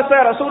 8வது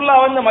வருஷம்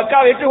ரசூலுல்லாஹ்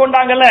மக்கா வெற்றி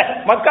கொண்டாங்கல்ல,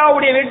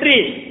 மக்காவுடைய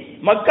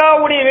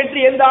வெற்றி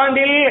எந்த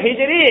ஆண்டில்,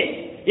 ஹிஜ்ரி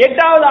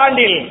 8வது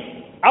ஆண்டில்.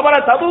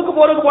 அப்புறம் தபூக்கு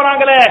போருக்கு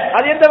போனாங்களே,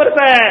 அது எந்த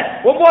வருஷம்,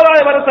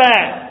 9வது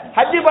வருஷம்.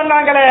 ஹஜ்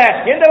பண்ணாங்களே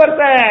எந்த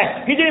வருஷம்,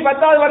 ஹிஜ்ரி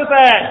 10வது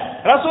வருஷம்.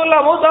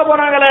 ரசூலுல்லாஹ் மூசா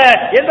போனாங்களே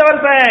எந்த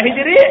வருஷம்,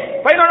 ஹிஜ்ரி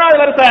 11வது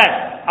வருஷம்.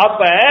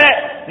 அப்ப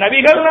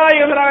நபிகள்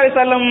நாயகம் ஸல்லல்லாஹு அலைஹி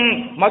வஸல்லம்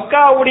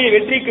மக்காவுடைய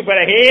வெற்றிக்கு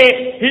பிறகு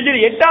ஹிஜ்ரி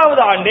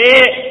 8வது ஆண்டு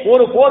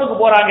ஒரு போருக்கு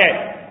போறாங்க.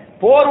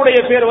 போருடைய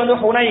பேர்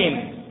ஹுனைன்.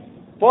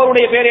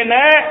 போருடைய பேர் என்ன,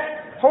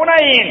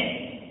 ஹுனைன்.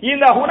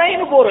 இந்த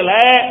ஹுனைன் போர்ல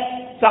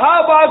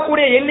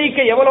சஹாபாக்குடைய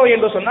எண்ணிக்கை எவ்வளவு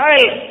என்று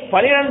சொன்னால்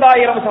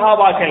 12,000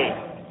 சஹாபாக்கள்.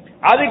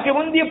 அதுக்கு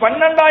முந்தி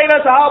 12,000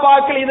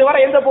 சஹாபாக்கள் இதுவரை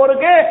எந்த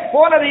போருக்கு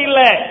போனது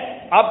இல்லை.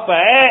 அப்ப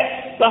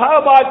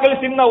சஹாபாக்கள்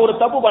சின்ன ஒரு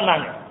தப்பு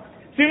பண்ணாங்க.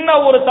 சின்ன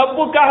ஒரு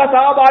தப்புக்காக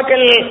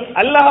சஹாபாக்கள்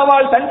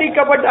அல்லாஹ்வால்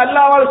தண்டிக்கப்பட்டு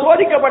அல்லாஹ்வால்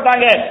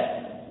சோதிக்கப்பட்டாங்க.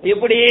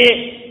 இப்படி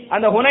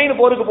அந்த ஹுனைன்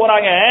போருக்கு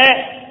போறாங்க.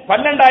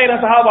 12,000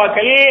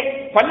 சஹாபாக்கள்,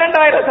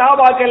 12,000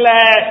 சஹாபாக்கள்ல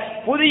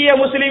புதிய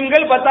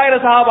முஸ்லிம்கள் 10,000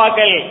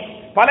 சஹாபாக்கள்,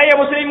 பழைய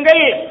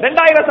முஸ்லிம்கள்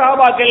 2,000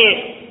 சஹாபாக்கள்.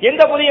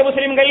 எந்த புதிய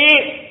முஸ்லிம்கள்,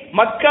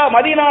 மக்கா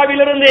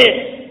மதீனாவிலிருந்து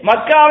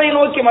மக்காவை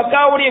நோக்கி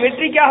மக்காவுடைய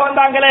வெற்றிக்காக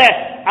வந்தாங்களே,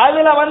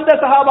 அதுல வந்த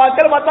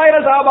சஹாபாக்கள்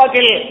 10,000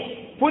 சஹாபாக்கள்.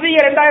 புதிய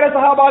 2,000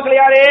 சஹாபாக்கள்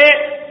யாரு,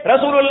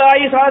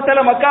 ரசூலுல்லாஹி ஸல்லல்லாஹு அலைஹி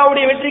வஸல்லம்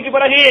மக்காவுடைய வெற்றிக்கு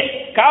பிறகு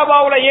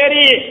காபாவுல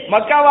ஏறி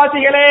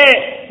மக்காவாசிகளே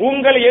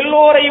உங்கள்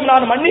எல்லோரையும்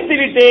நான் மன்னித்து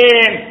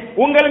விட்டேன்,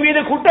 உங்கள் மீது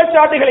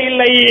குற்றச்சாட்டுகள்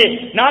இல்லை,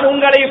 நான்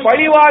உங்களை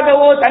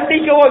பழிவாகவோ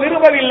தண்டிக்கவோ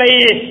விரும்பவில்லை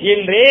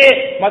என்று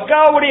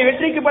மக்காவுடைய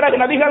வெற்றிக்கு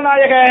பிறகு நபிகள்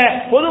நாயக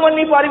பொது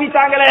மன்னிப்பு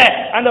அறிவித்தாங்களே,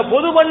 அந்த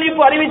பொது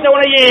மன்னிப்பு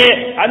அறிவித்தவனையே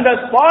அந்த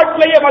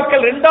ஸ்பாட்லயே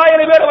மக்கள்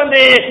 2000 பேர்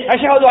வந்து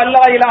அஷ்ஹது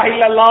அல்லா இலாஹ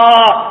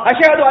இல்லல்லாஹ்,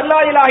 அஷ்ஹது அல்லா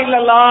இலாஹ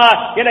இல்லல்லாஹ்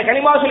என்ற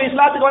கலிமா சொல்லி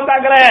இஸ்லாத்துக்கு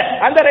வந்தாங்களே,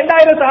 அந்த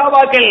 2000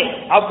 சஹாபாக்கள்.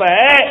 அப்ப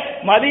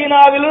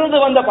மதீனாவிலிருந்து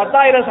வந்த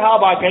 10,000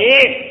 சஹாபாக்கள்,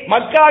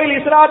 மக்காவில்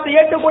இஸ்லாத்தை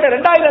ஏற்றுக்கொண்ட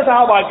 2000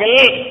 சஹாபாக்கள்,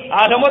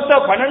 ஆக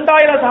மொத்தம்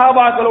 12,000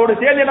 சஹாபாக்களோடு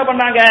சேர்ந்து என்ன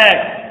பண்ணாங்க,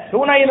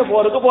 ஹுனைன்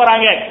போருக்கு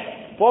போறாங்க.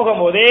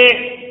 போகும்போது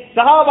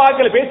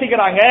சஹாபாக்கள்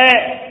பேசிக்கிறாங்க,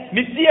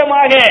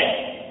 நிச்சயமாக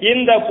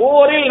இந்த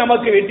போரில்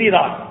நமக்கு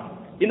வெற்றிதான்,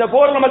 இந்த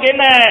போர் நமக்கு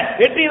என்ன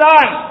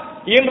வெற்றிதான்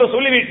என்று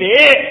சொல்லிவிட்டு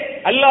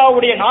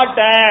அல்லாஹ்வுடைய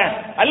நாட்டை,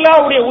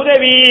 அல்லாஹ்வுடைய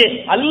உதவி,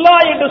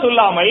 அல்லாஹ் என்று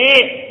சொல்லாமல்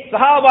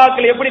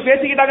சஹாபாக்கள் எப்படி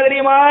பேசிக்கிட்டாங்க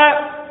தெரியுமா?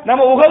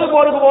 நம்ம உஹது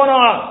போருக்கு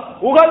போனோம்,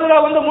 உஹதுல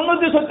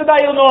 300 சொத்து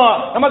தான் இருந்தோம்,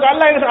 நமக்கு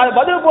அல்லாஹ்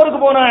பத்ர் போருக்கு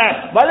போனோம்,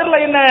 பத்ர்ல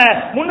என்ன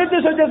 300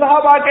 சொத்து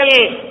சஹாபாக்கள்,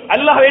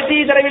 அல்லாஹ்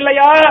வெற்றியை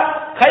தரவில்லையா?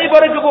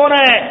 கைபருக்கு போன,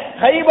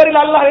 கைபரில்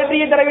அல்லாஹ்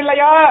வெற்றியை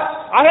தரவில்லையா?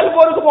 அகல்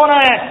போருக்கு போன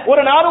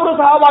ஒரு 400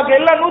 சஹாபாக்கள்,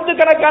 எல்லாம்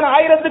நூற்றுக்கணக்கான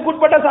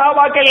 1000க்குட்பட்ட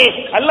சஹாபாக்கள்,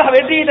 அல்லாஹ்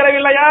வெற்றியை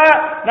தரவில்லையா?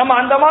 நம்ம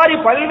அந்த மாதிரி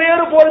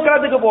பல்வேறு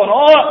போர்க்களத்துக்கு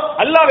போனோம்,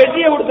 அல்லாஹ்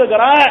வெற்றியை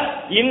கொடுத்திருக்கிறான்.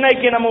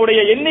 இன்னைக்கு நம்முடைய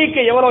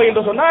எண்ணிக்கை எவ்வளவு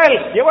என்று சொன்னால்,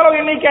 எவ்வளவு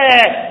எண்ணிக்கை?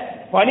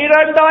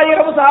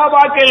 12,000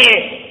 சஹாபாக்கள்.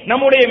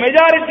 நம்முடைய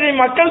மெஜாரிட்டி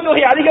மக்கள்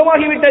தொகை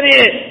அதிகமாகிவிட்டது.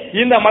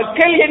 இந்த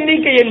மக்கள்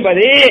எண்ணிக்கை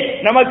என்பது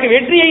நமக்கு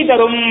வெற்றியை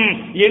தரும்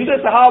என்று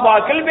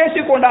சஹாபாக்கள்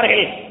பேசிக்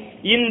கொண்டார்கள்.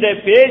 இந்த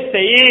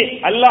பேச்சை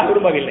அல்லாஹ்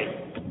விரும்பவில்லை.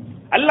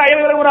 அல்லாஹ்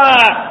என்ன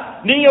விரும்புகிறார்?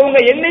 நீங்க உங்க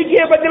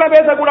எண்ணிக்கையை பத்தி எல்லாம்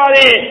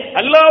பேசக்கூடாது.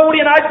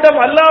 அல்லாஹ்வுடைய நாட்டம்,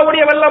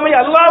 அல்லாஹ்வுடைய வல்லமை,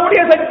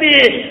 அல்லாஹ்வுடைய சக்தி,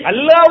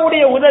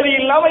 அல்லாஹ்வுடைய உதவி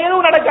இல்லாம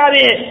எதுவும்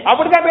நடக்காது.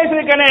 அப்படிதான்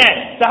பேசிருக்கேனே.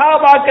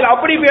 சஹாபாக்கள்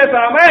அப்படி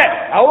பேசாம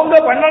அவங்க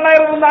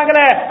 12,000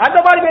 இருந்தாங்களே அந்த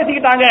மாதிரி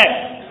பேசிக்கிட்டாங்க.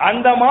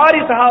 அந்த மாதிரி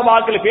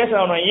சஹாபாக்கள்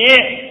பேசணும்,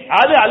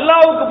 அது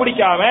அல்லாஹ்வுக்கு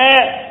பிடிக்காம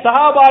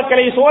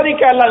சஹாபாக்களை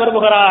சோதிக்க அல்லாஹ்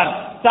விரும்புகிறான்.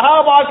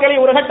 சஹாபாக்களை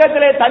ஒரு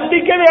கட்டத்திலே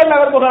தண்டிக்கவே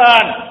அல்லாஹ்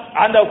விரும்புகிறான்.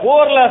 அந்த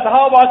போர்ல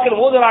சஹாபாக்கள்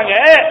மோதுறாங்க.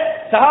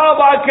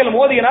 சஹாபாக்கள்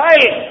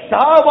மோதினால்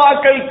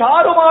சஹாபாக்கள்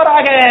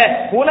தாறுமாறாக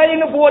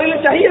ஹுனைன்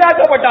போரில்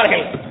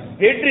ஷஹீதாக்கப்பட்டார்கள்.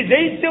 வெற்றி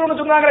ஜெயிச்சோம்னு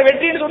சொன்னாங்களே,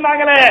 வெற்றின்னு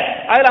சொன்னாங்களே,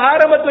 அதுல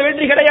ஆரம்பத்தில்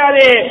வெற்றி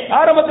கிடையாது.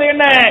 ஆரம்பத்தில்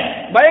என்ன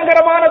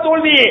பயங்கரமான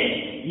தோல்வி.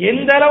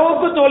 எந்த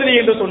அளவுக்கு தோல்வி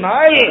என்று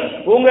சொன்னால்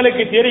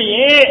உங்களுக்கு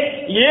தெரியும்.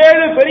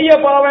 7 பெரிய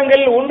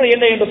பாவங்கள் ஒன்று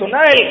என்ன என்று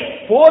சொன்னால்,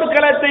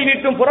 போர்க்களத்தை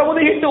விட்டு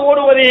புறமுதுகிட்டு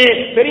ஓடுவது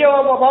பெரிய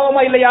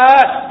பாவமா இல்லையா?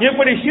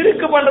 இப்படி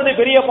ஷிர்க் பண்றது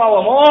பெரிய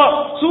பாவமோ,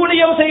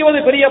 சூனியம்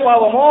செய்வது பெரிய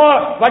பாவமோ,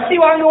 வட்டி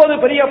வாங்குவது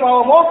பெரிய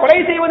பாவமோ, கொலை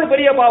செய்வது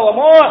பெரிய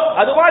பாவமோ,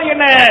 அது மாதிரி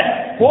என்ன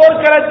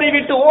போர்க்களத்தை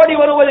விட்டு ஓடி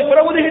வருவது,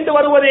 புறமுதுகிட்டு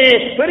வருவது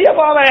பெரிய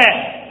பாவம்.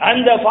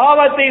 அந்த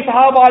பாவத்தை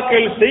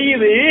சஹாபாக்கள்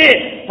செய்து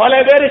பல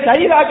பேர்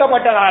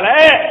ஷஹீதாக்கப்பட்டதால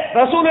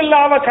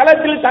ரசூலுல்லாஹ்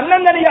களத்தில்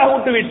தன்னந்தனியாக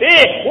விட்டுவிட்டு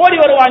ஓடி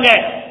வருவாங்க.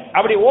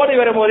 அப்படி ஓடி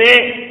வரும்போது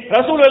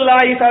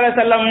ரசூலுல்லாஹி ஸல்லல்லாஹு அலைஹி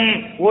வஸல்லம்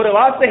ஒரு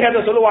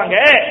வார்த்தையை சொல்லுவாங்க,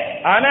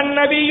 அனன்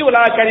நபியு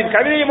லா கரீம்,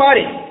 கவிதை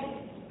மாதிரி,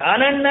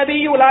 அனன்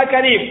நபியு லா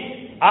கரீம்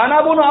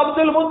அனபுன்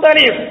அப்துல்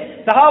முத்தலிப்.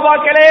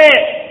 சஹாபாக்களே,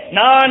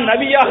 நான்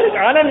நபியாக,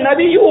 அனன்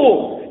நபியு,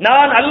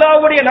 நான்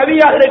அல்லாஹ்வுடைய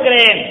நபியாக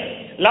இருக்கிறேன்,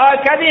 லா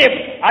கதீப்,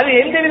 அது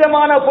எந்த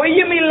விதமான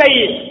பொய்யும் இல்லை,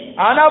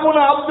 அனபுன்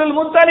அப்துல்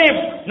முத்தலிப்,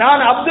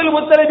 நான் அப்துல்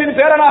முத்தலிபின்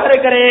பேரனாக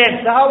இருக்கிறேன்.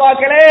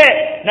 சஹாபாக்களே,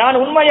 நான்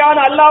உண்மையான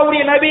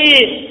அல்லாஹ்வுடைய நபி,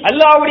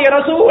 அல்லாஹ்வுடைய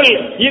ரசூல்,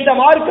 இந்த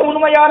மார்க்கம்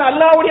உண்மையான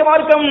அல்லாஹ்வுடைய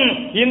மார்க்கம்,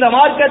 இந்த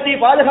மார்க்கத்தை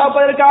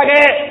பாதுகாப்பதற்காக,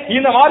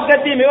 இந்த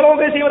மார்க்கத்தை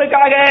மேலோங்க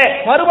செய்வதற்காக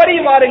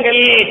மறுபடியும்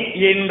வாருங்கள்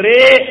என்று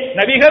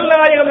நபிகள்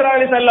நாயகம் ஸல்லல்லாஹு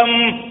அலைஹி வஸல்லம்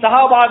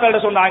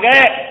சஹாபாக்கள் சொன்னாங்க.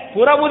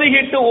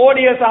 புறமுதுகிட்டு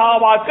ஓடிய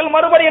சஹாபாக்கள்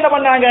மறுபடியும் என்ன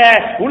பண்ணாங்க,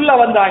 உள்ள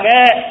வந்தாங்க.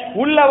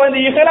 உள்ள வந்து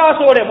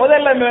இஹ்லாஸோட,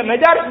 முதல்ல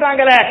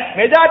மெஜாரிட்டி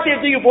மெஜாரிட்டியை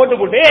தூக்கி போட்டு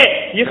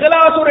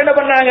இஹ்லாஸோட என்ன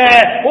பண்ணாங்க,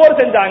 போர்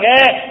செஞ்சாங்க.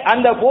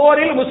 அந்த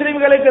போரில்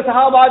முஸ்லிம்களுக்கு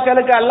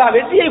சஹாபாக்களுக்கு அல்லாஹ்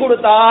வெற்றியை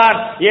கொடுத்தான்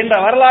என்ற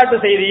வரலாற்று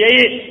செய்தியை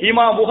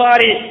இமாம்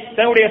புகாரி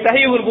தன்னுடைய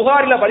சஹீஹுல்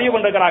புகாரில பதிவு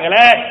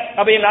பண்ணிருக்கிறாங்களே.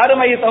 அப்ப என்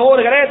அருமை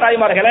சகோதரர்களே,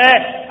 தாய்மார்களே,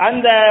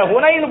 அந்த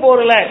ஹுனைன்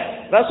போர்ல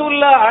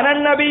ரசூலுல்லாஹ்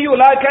அனன் நபியு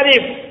லா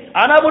கரீம்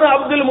அனபுன்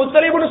அப்துல்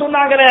முத்தலிப்னு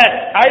சொன்னாங்களே,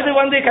 அது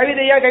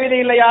கவிதையா கவிதை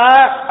இல்லையா?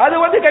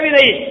 அது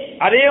கவிதை.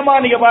 அதே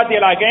மாதிரி நீங்க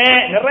பாத்தீங்களாக்க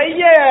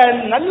நிறைய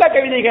நல்ல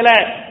கவிதைகளை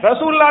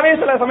ரசூலுல்லாஹ்வே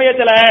சில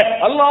சமயத்துல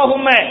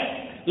அல்லாஹும்ம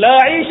லா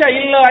ஈஷ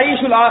இல்லா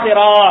ஈஷுல்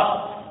ஆகிரா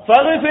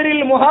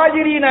ஃபக்ஃபிரில்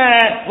முஹாஜிரீன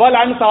வல்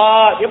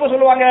அன்சார் எப்ப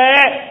சொல்லுவாங்க?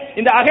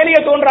 இந்த அகலிய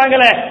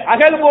தோன்றாங்களே,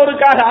 அகல்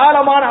போருக்காக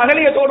ஆழமான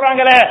அகலிய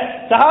தோன்றாங்களே,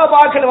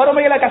 சஹாபாக்கள்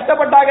வறுமையில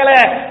கஷ்டப்பட்டாங்களே,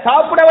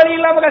 சாப்பிட வழி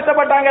இல்லாம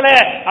கஷ்டப்பட்டாங்களே,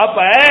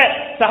 அப்ப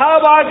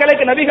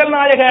சஹாபாக்களுக்கு நபிகள்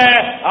நாயக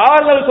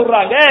ஆறுதல்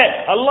சொல்றாங்க,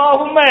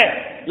 அல்லாஹும்ம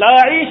லா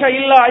ஈஷ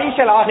இல்லா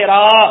ஈஷல்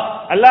ஆகிரா,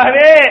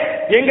 அல்லாஹ்வே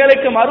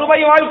எங்களுக்கு மறுமை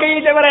வாழ்க்கையை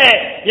தவிர,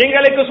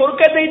 எங்களுக்கு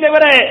சொர்க்கத்தை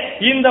தவிர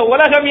இந்த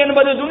உலகம்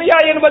என்பது, துனியா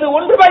என்பது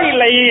ஒன்றுமே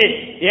இல்லை.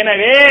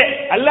 எனவே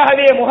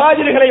அல்லாஹ்வே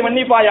முஹாஜிர்களை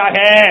மன்னிப்பாயாக,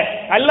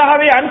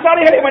 அல்லாஹ்வே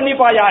அன்சாரிகளை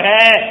மன்னிப்பாயாக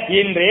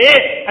என்று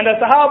அந்த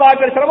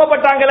சஹாபாக்கள்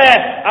சிரமப்பட்டாங்களே.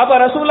 அப்ப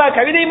ரசூலுல்லாஹ்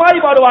கவிதை மாதிரி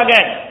பாடுவாங்க.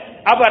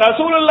 அப்ப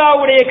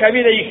ரசூலுல்லாஹ்வுடைய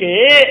கவிதைக்கு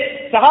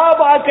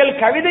சஹாபாக்கள்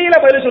கவிதையில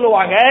பதில்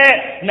சொல்லுவாங்க.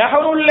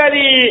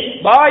 நஹனுல்லதி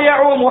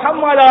பாயஉ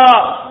முஹம்மதா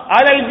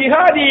அலல்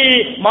ஜிஹாதி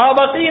மா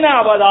பகீனா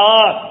அபதா.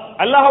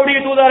 அல்லாஹ்வுடைய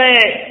தூதரே,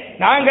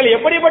 நாங்கள்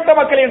எப்படிப்பட்ட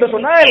மக்கள் என்று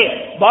சொன்னால்,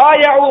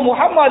 பாயஉ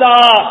முஹம்மதா,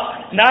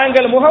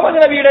 நாங்கள் முகமது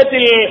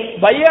நபியிடத்தில்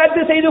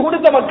பையாத்து செய்து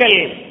கொடுத்த மக்கள்.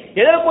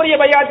 எதற்குரிய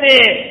பையாத்து?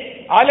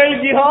 அலல்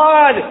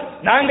ஜிஹாத்,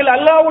 நாங்கள்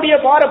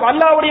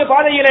அல்லாஹ்வுடைய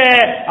பாதையில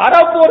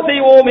அறப்போர்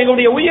செய்வோம்.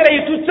 எங்களுடைய உயிரை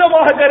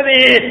துச்சமாக கருதி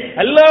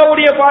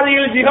அல்லாஹ்வுடைய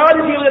பாதையில்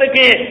ஜிஹாத்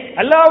செய்வதற்கு,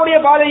 அல்லாஹ்வுடைய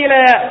பாதையில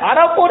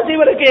அறப்போர்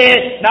செய்வதற்கு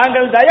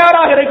நாங்கள்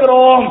தயாராக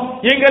இருக்கிறோம்.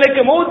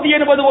 எங்களுக்கு மௌத்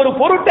என்பது ஒரு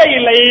பொருட்டே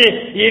இல்லை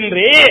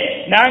என்று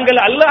நாங்கள்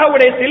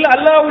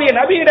அல்லாஹ்வுடைய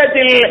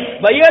நபியிடத்தில்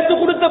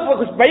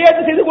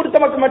பையாத்து செய்து கொடுத்த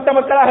மற்ற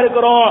மக்களாக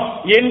இருக்கிறோம்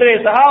என்று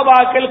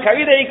சஹாபாக்கள்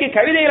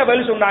கவிதையில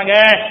பதில் சொன்னாங்க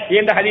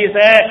என்ற ஹதீஸ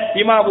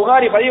இமாம்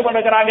புகாரி பதிவு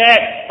பண்ணிருக்கிறாங்க.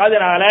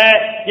 அதனால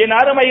என்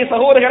அருமை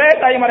சகோதரர்களே,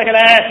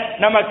 தாய்மார்களே,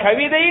 நம்ம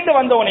கவிதைன்னு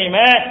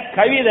வந்தோனையுமே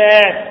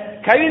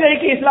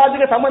கவிதைக்கு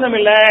இஸ்லாத்துக்கு சம்பந்தம்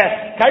இல்ல,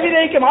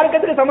 கவிதைக்கு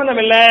மார்க்கத்துக்கு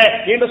சம்பந்தம் இல்ல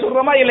என்று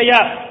சொல்றோமா இல்லையா?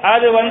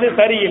 அது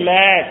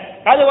சரியில்லை,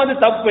 அது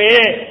தப்பு.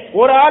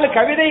 ஒரு ஆள்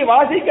கவிதை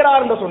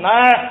வாசிக்கிறார் என்று சொன்னா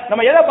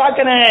நம்ம எதை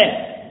பார்க்கணும்?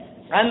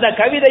 அந்த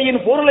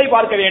கவிதையின் பொருளை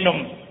பார்க்க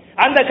வேண்டும்,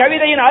 அந்த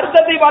கவிதையின்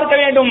அர்த்தத்தை பார்க்க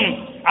வேண்டும்,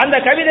 அந்த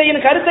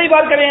கவிதையின் கருத்தை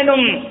பார்க்க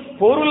வேண்டும்.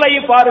 பொருளை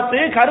பார்த்து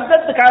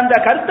அந்த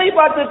கருத்தை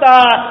பார்த்து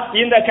தான்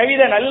இந்த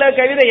கவிதை நல்ல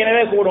கவிதை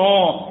எனவே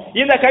கூடும்,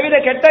 இந்த கவிதை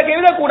கெட்ட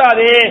கவிதை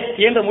கூடாது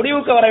என்று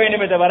முடிவுக்கு வர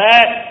வேண்டுமே தவிர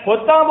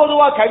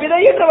பொதுவா கவிதை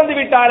என்று வந்து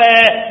விட்டாலே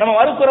நம்ம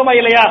மறுக்கிறோமா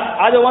இல்லையா?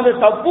 அது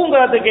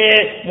தப்புங்கிறதுக்கு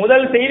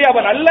முதல் செய்தி.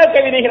 அப்ப நல்ல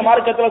கவிதைகள்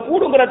மார்க்கத்தில்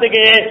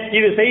கூடுங்கிறதுக்கு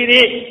இது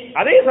செய்தி.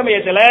 அதே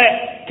சமயத்தில்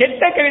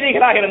கெட்ட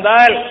கவிதைகளாக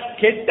இருந்தால்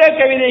கெட்ட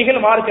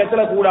கவிதைகள்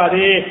மார்க்கத்தில்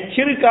கூடாது.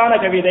 ஷிர்கான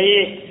கவிதை,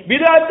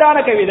 பிதஅத்தான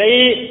கவிதை,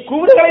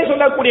 கூடுகளை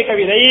சொல்லக்கூடிய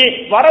கவிதை,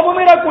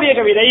 வரவுமிடக்கூடிய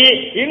கவிதை,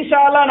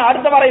 இன்ஷா அல்லாஹ் நான்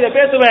அடுத்த வாரம் இதை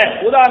பேசுவேன்.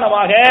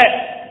 உதாரணமாக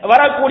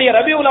வரக்கூடிய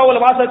ரபியுல்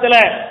அவ்வல் மாசத்துல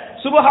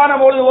சுபஹான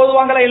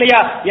ஓதுவாங்களா இல்லையா?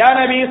 யா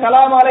நபி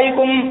சலாம்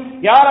அலைக்கும்,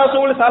 யா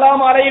ரசூல்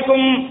சலாம்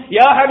அலைக்கும்,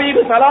 யா ஹபீப்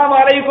சலாம்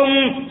அலைக்கும்,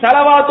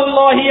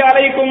 ஸலவாத்துல்லாஹி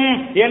அலைக்கும்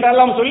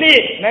என்றெல்லாம் சொல்லி,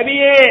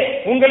 நபியே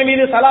உங்கள்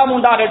மீது சலாம்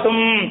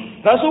உண்டாகட்டும்,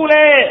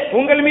 ரசூலே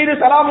உங்கள் மீது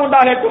சலாம்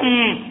உண்டாகட்டும்,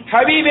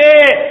 ஹபீபே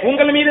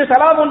உங்கள் மீது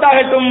சலாம்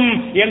உண்டாகட்டும்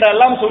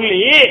என்றெல்லாம்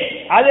சொல்லி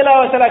அதுல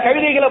சில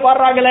கவிதைகளை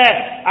பாடுறாங்களே,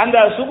 அந்த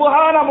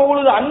சுபஹான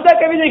மௌலூத் அந்த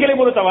கவிதைகளை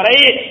பொறுத்தவரை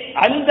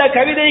அந்த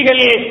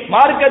கவிதைகள்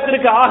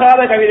மார்க்கத்திற்கு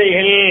ஆகாத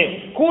கவிதைகள்,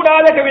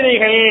 கூடாத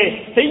கவிதைகள்,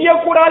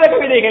 செய்யக்கூடாத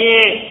கவிதைகள்.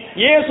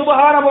 ஏன்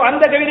சுபஹான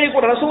அந்த கவிதை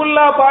கூட,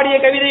 ரசூலுல்லாஹ் பாடிய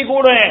கவிதை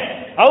கூட,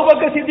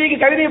 அபூபக்கர்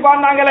சித்திக் கவிதை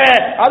பாடினாங்களே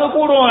அது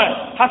கூடும்,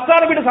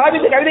 ஹஸ்ஸான் பின்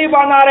சாபித் கவிதை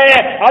பாடினாரே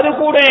அது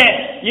கூடும்,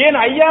 ஏன்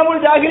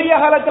ஐயாமுல் ஜாஹிலியா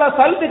காலத்துல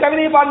சல்த்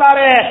கவிதை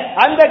பாடினாரே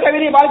அந்த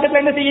கவிதை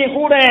மார்க்கத்தில் என்ன செய்ய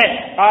கூட.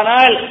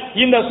 ஆனால்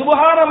இந்த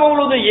சுபஹான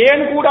மௌலூத்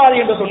ஏன் கூடாது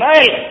என்று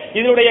சொன்னால்,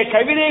 இதனுடைய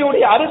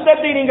கவிதையுடைய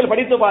அர்த்தத்தை நீங்கள்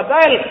படித்து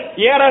பார்த்தால்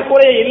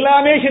ஏறக்குறைய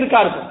எல்லாமே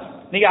ஷிர்கா இருக்கும்.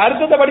 நீங்க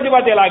அர்த்தத்தை படிச்சு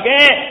பார்த்தீங்களாக்க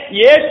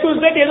A to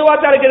Z எதுவா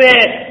தான் இருக்குது?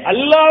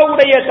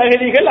 அல்லாஹ்வுடைய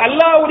தகுதிகள்,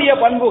 அல்லாஹ்வுடைய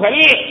பண்புகள்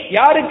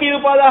யாருக்கு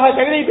இருப்பதாக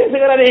கவிதை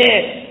பேசுகிறது?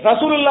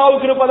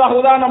 ரசூலுல்லாஹ்வுக்கு இருப்பதாக.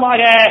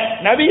 உதாரணமாக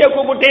நபியை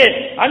கூப்பிட்டு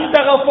அந்த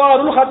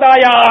கஃபாருல்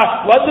ஹதாயா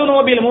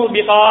வதுனூபில்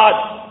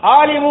மூபிகாத்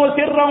ஆலிமு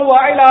சிர்ரம்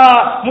வஅலா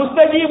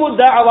முஸ்தஜீபு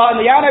தஅவா,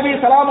 யா நபி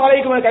ஸலாம்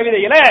அலைக்கும்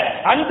கவிதையில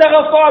அந்த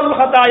கஃபாருல்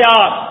ஹதாயா,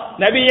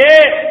 நபியே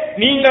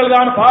நீங்கள்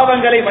தான்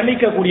பாவங்களை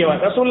மன்னிக்க கூடியவர்.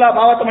 ரசூலுல்லாஹ்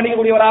பாவத்தை மன்னிக்க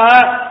கூடியவரா?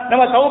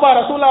 நம்ம தௌபா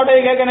ரசூலுல்லாஹ்வுடைய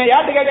கேட்கணும்,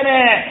 யார்ட்ட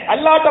கேட்கணும்?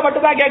 அல்லாஹ்ட்ட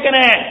மட்டும் தான்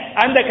கேட்கணும்.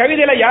 அந்த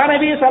கவிதையில யா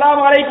நபி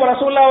ஸலாம் அலைக்கும்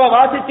ரசூலுல்லாஹ்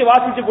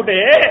வாசிச்சு போட்டு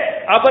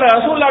அப்புறம்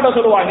ரசூலுல்லாஹ்ட்ட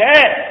சொல்லுவாங்க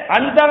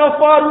அந்த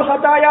கஃபாருல்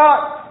ஹதாயா,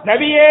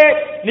 நபியே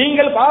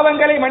நீங்கள்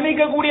பாவங்களை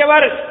மன்னிக்க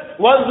கூடியவர்.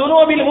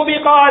 வதுனூபில்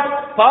முபிகாத்,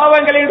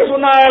 பாவங்களை என்று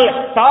சொன்னால்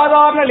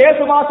சாதாரண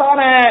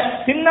லேசுமாசான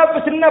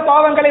சின்ன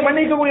பாவங்களை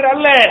மன்னிக்க கூடியவர்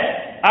அல்ல.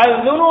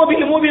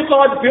 அல்-துனூபில்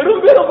முபிகாத்,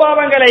 பெரும் பெரும்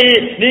பாவங்களை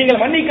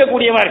நீங்கள் மன்னிக்க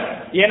கூடியவர்.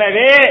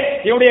 எனவே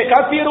இவருடைய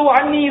கஃபிரு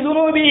அன்னி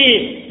துனூபி,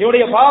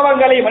 இவருடைய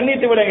பாவங்களை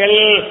மன்னித்து விடுங்கள்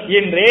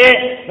என்று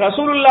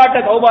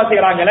ரசூலுல்லாஹ்ட்ட தௌபா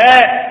செய்றாங்களே,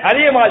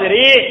 அதே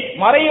மாதிரி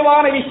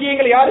மறைவான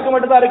விஷயங்கள் யாருக்கு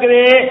மட்டும் தான்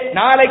இருக்குது?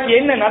 நாளைக்கு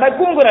என்ன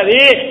நடக்கும்ங்கிறது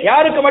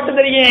யாருக்கு மட்டும்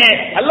தெரியும்?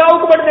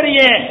 அல்லாஹ்வுக்கு மட்டும்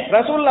தெரியும்.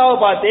 ரசூலுல்லாஹ்வை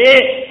பார்த்து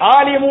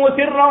ஆலிமு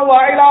சிர்ரம்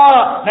வஅலா,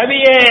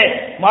 நபியே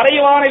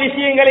மறைவான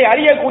விஷயங்களை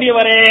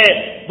அறியக்கூடியவரே,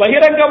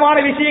 பகிரங்கமான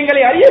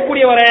விஷயங்களை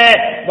அறியக்கூடியவரே.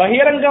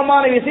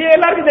 பகிரங்கமான விஷயம்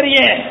எல்லாருக்கும்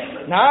தெரியும்,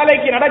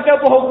 நாளைக்கு நடக்க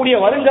போகக்கூடிய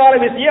வருங்கால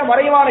விஷயம்,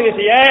 மறைவான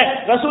விஷயம்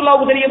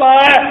ரசூலுல்லாஹ்வுக்கு தெரியுமா?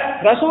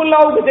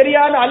 ரசூலுல்லாஹ்வுக்கு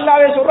தெரியாது,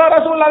 அல்லாஹ்வே சொல்றா,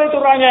 ரசூலுல்லாஹ்வே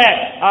சொல்றாங்க.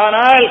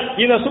 ஆனால்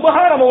இந்த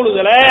சுபஹான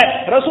மௌலூதுல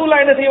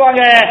ரசூலுல்லாஹ் என்ன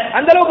செய்வாங்க?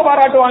 அந்த அளவுக்கு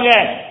பாராட்டுவாங்க.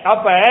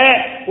 அப்ப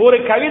ஒரு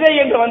கவிதை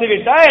என்று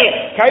வந்துவிட்டால்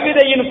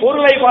கவிதையின்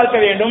பொருளை பார்க்க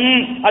வேண்டும்.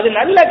 அது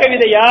நல்ல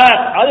கவிதையா?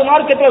 அது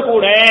மார்க்கத்தில்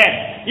கூட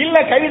இல்ல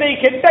கவிதை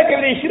கெட்ட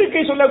கவிதை,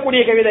 ஷிர்க்கை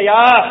சொல்லக்கூடிய கவிதையா,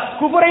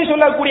 குஃபரை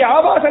சொல்லக்கூடிய,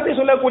 ஆபாசத்தை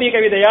சொல்லக்கூடிய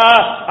கவிதையா,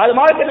 அது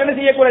மார்க்கத்தில் என்ன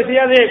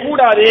செய்யாது,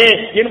 கூடாது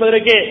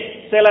என்பதற்கு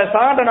சில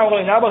சான்று நான்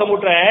உங்களுக்கு ஞாபகம்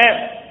ஊட்டுறேன்.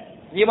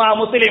 இமாம்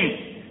முஸ்லிம்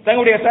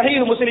தங்களுடைய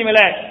சஹீஹ் முஸ்லிமில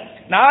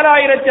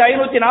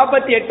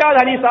 4548வது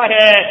ஹதீஸாக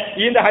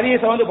இந்த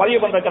ஹதீஸை பதிவு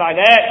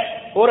பண்றாங்க.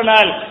 ஒரு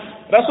நாள்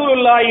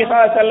ரசூலுல்லாஹி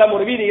ஸல்லல்லாஹு அலைஹி வஸல்லம்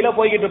ஒரு வீதியில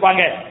போய்கிட்டு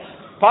இருப்பாங்க.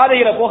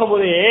 பாதையில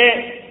போகும்போது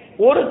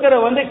ஒருத்தர்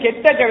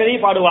கெட்ட கவிதை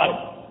பாடுவார்.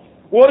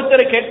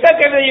 ஒருத்தர் கெட்ட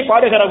கவிதையை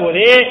பாடுகிற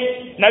போது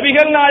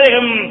நபிகள்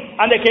நாயகம்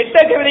அந்த கெட்ட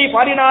கவிதையை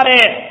பாடினாரே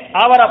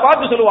அவரை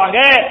பார்த்து சொல்லுவாங்க,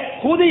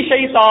 குதி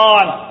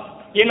ஷைத்தான்,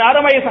 என்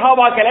அருமை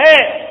சஹாபாக்களே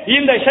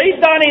இந்த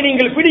ஷைத்தானை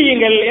நீங்கள்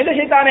பிடியுங்கள். எந்த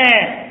ஷைத்தானே?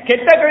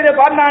 கெட்ட கவிதை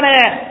பாடினானே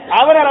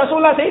அவனை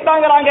ரசூலுல்லாஹ்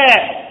ஷைத்தாங்கறாங்க.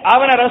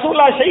 அவனை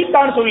ரசூலுல்லாஹ்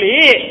ஷைத்தான் சொல்லி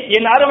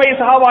என் அருமை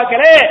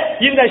சஹாபாக்களே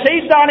இந்த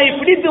ஷைத்தானை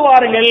பிடித்து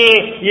வாருங்கள்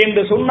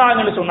என்று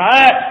சொன்னாங்கன்னு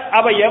சொன்னார்.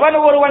 அப்ப எவன்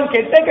ஒருவன்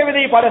கெட்ட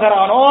கவிதை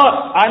பாடுகிறானோ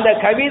அந்த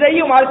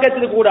கவிதையும்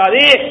மார்க்கத்தில்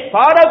கூடாது,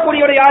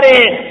 பாடக்கூடியவர் யாரு?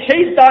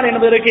 ஷைத்தான்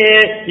என்பதற்கு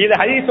இது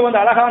ஹதீஸ்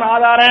அழகான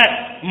ஆதாரம்.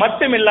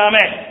 மட்டுமில்லாம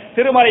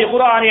திருமறை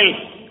குர்ஆனில்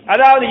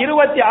அதாவது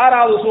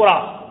 26வது சூரா,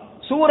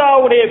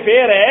 சூராவுடைய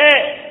பேரு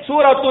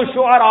சூரத்து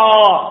ஷுஆரா.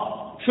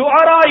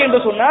 ஷுஆரா என்று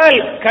சொன்னால்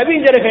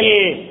கவிஞர்கள்,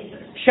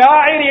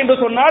 ஷாயிர் என்று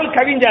சொன்னால்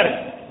கவிஞர்.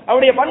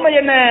 அவருடைய பன்மை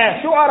என்ன?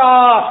 ஷுஆரா,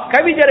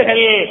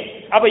 கவிஞர்கள்.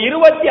 அப்ப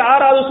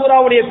 26வது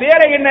சூராவுடைய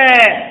பேரை என்ன?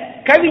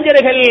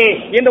 கவிஞர்கள்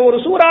என்ற ஒரு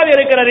சூறாவே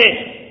இருக்கிறது.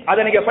 அதை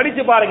நீங்க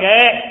படிச்சு பாருங்க.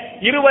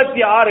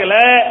 26ல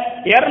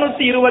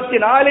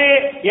 224,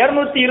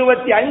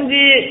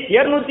 225,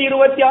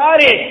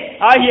 226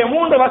 ஆகிய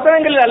 3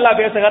 வசனங்களில் அல்லாஹ்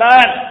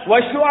பேசுகிறான்.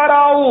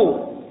 வஷ்வராவு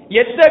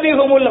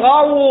யத்தபிஹுமுல்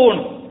காவூன்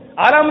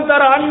அலம்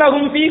தர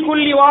அன்னஹும் ஃபீ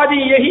குல்லி வாதி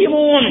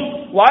யஹீமூன்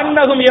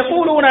வன்னஹும்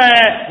யகூலூன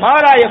மா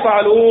லா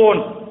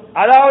யஃபஅலூன்.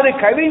 அதாவது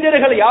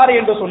கவிஞர்கள் யார்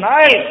என்று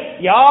சொன்னால்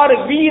யார்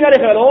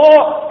வீணர்களோ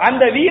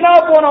அந்த வீணா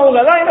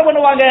போனவங்க தான் என்ன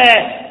பண்ணுவாங்க?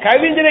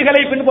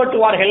 கவிஞர்களை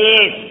பின்பற்றுவார்கள்.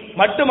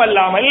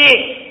 மட்டுமல்லாமல்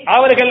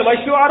அவர்கள்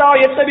வஷ்வாரா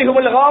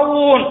யத்தபிஹுல்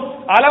காவூன்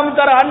அலம்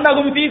தர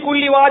அன்னஹும் ஃபீ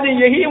குல்லி வாதி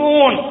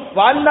யஹீமூன்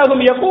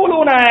வன்னஹும்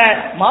யகூலூன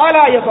மா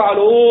லா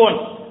யஃபஅலூன்.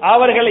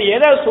 அவர்கள்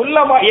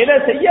எதை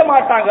செய்ய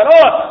மாட்டாங்களோ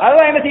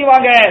அதான் என்ன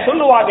செய்வாங்க?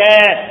 சொல்லுவாங்க.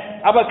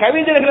 அப்ப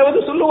கவிஞர்களை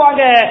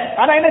சொல்லுவாங்க,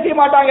 ஆனா என்ன செய்ய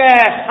மாட்டாங்க?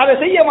 அதை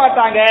செய்ய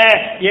மாட்டாங்க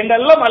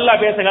என்றெல்லாம்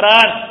அல்லாஹ்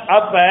பேசுகிறான்.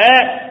 அப்ப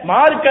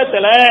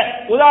மார்க்கத்துல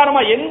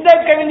உதாரணமா எந்த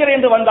கவிஞர்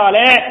என்று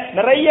வந்தாலே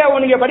நிறைய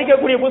நீங்க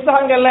படிக்கக்கூடிய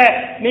புத்தகங்கள்ல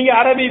நீங்க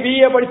அரபி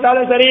BA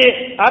படித்தாலும் சரி,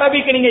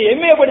 அரபிக்கு நீங்க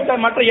MA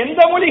படித்தால் மற்ற எந்த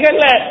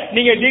மொழிகள்ல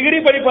நீங்க டிகிரி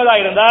படிப்பதா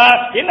இருந்தா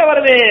என்ன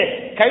வருது?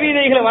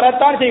 கவிதைகள்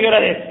வரத்தான்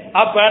செய்கிறது.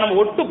 அப்ப நம்ம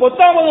ஒட்டு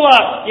பொத்தாமதுவா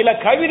இல்ல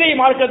கவிதை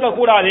மார்க்கத்தை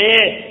கூடாது,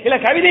 இல்ல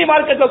கவிதை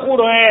மார்க்கத்தை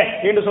கூடும்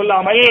என்று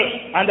சொல்லாமல்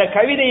அந்த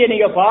கவிதையை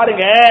நீங்க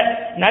பாருங்க,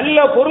 நல்ல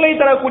பொருளை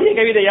தரக்கூடிய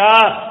கவிதையா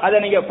அதை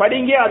நீங்க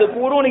படிங்க, அது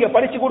கூடும். நீங்க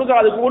படிச்சு கொடுக்க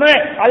அது கூடும்,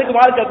 அதுக்கு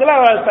மார்க்கத்துல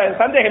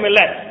சந்தேகம்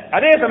இல்லை.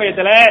 அதே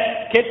சமயத்துல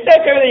கெட்ட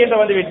கவிதை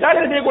என்று வந்து விட்டால்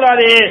என்ன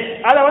செய்யக்கூடாது?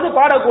 அதை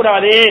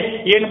பாடக்கூடாது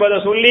என்பதை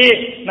சொல்லி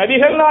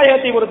நபிகள்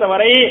நாயகத்தை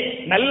பொறுத்தவரை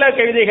நல்ல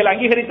கவிதைகள்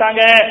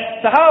அங்கீகரித்தாங்க,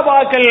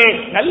 சஹாபாக்கள்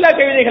நல்ல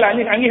கவிதைகள்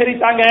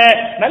அங்கீகரித்தாங்க,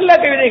 நல்ல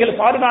கவிதைகள்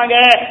பாடினாங்க.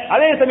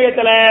 அதே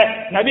சமயத்துல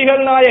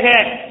நபிகள் நாயக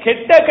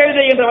கெட்ட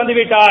கவிதை என்று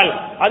வந்துவிட்டால்,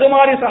 அது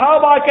மாதிரி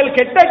சஹாபாக்கள்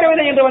கெட்ட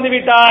கவிதை என்று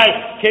வந்துவிட்டால்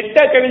கெட்ட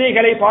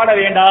கவிதைகளை பாட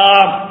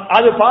வேண்டாம்,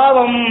 அது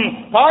பாவம்.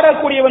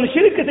 பாடக்கூடியவன்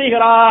ஷிர்க்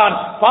செய்கிறான்,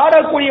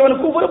 பாடக்கூடியவன்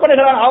குஃப்ர்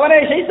அவனே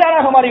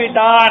ஷைத்தானாக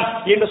மாறிவிட்டான்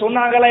என்று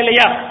சொன்னாங்களா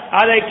இல்லையா?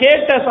 அதை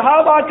கேட்ட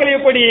சஹாபாக்கள்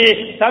எப்படி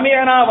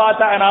சமிஅனா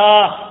வாதனா,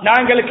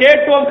 நாங்கள்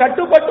கேட்டோம்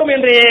கட்டுப்பட்டோம்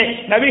என்று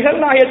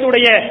நபிகள்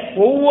நாயகத்துடைய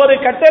ஒவ்வொரு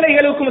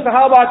கட்டளைகளுக்கும்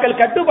சஹாபாக்கள்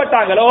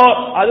கட்டுப்பட்டாங்களோ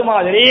அது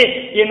மாதிரி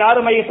என்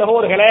அருமை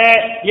சகோதரர்களே,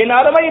 என்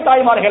அருமை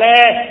தாய்மார்களே,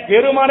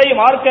 வெறுமனை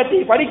மார்க்கத்தை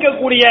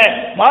படிக்கக்கூடிய,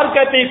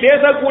 மார்க்கத்தை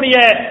பேசக்கூடிய,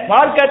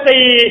 மார்க்கத்தை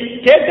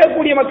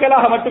கேட்கக்கூடிய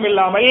மக்களாக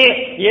மட்டுமில்லாமல்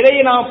எதை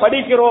நாம்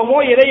படிக்கிறோமோ,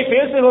 எதை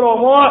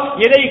பேசுகிறோமோ,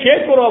 எதை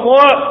கேட்கிறோமோ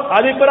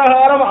அது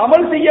பிரகாரம்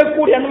அமல்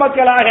செய்யக்கூடிய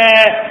மக்களாக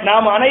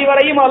நாம்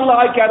அனைவரையும்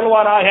அல்லாஹ் ஆக்கி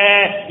அருள்வானாக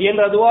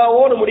என்ற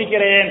துஆவோடு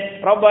முடிக்கிறேன்.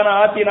 ரப்பனா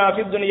ஆத்தினா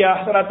ஃபித் துன்யா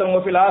ஹஸனத்தன்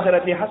வ ஃபில்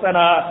ஆখিরাতি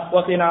ஹஸனா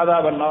வ கினா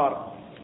அஸாபன் நார்.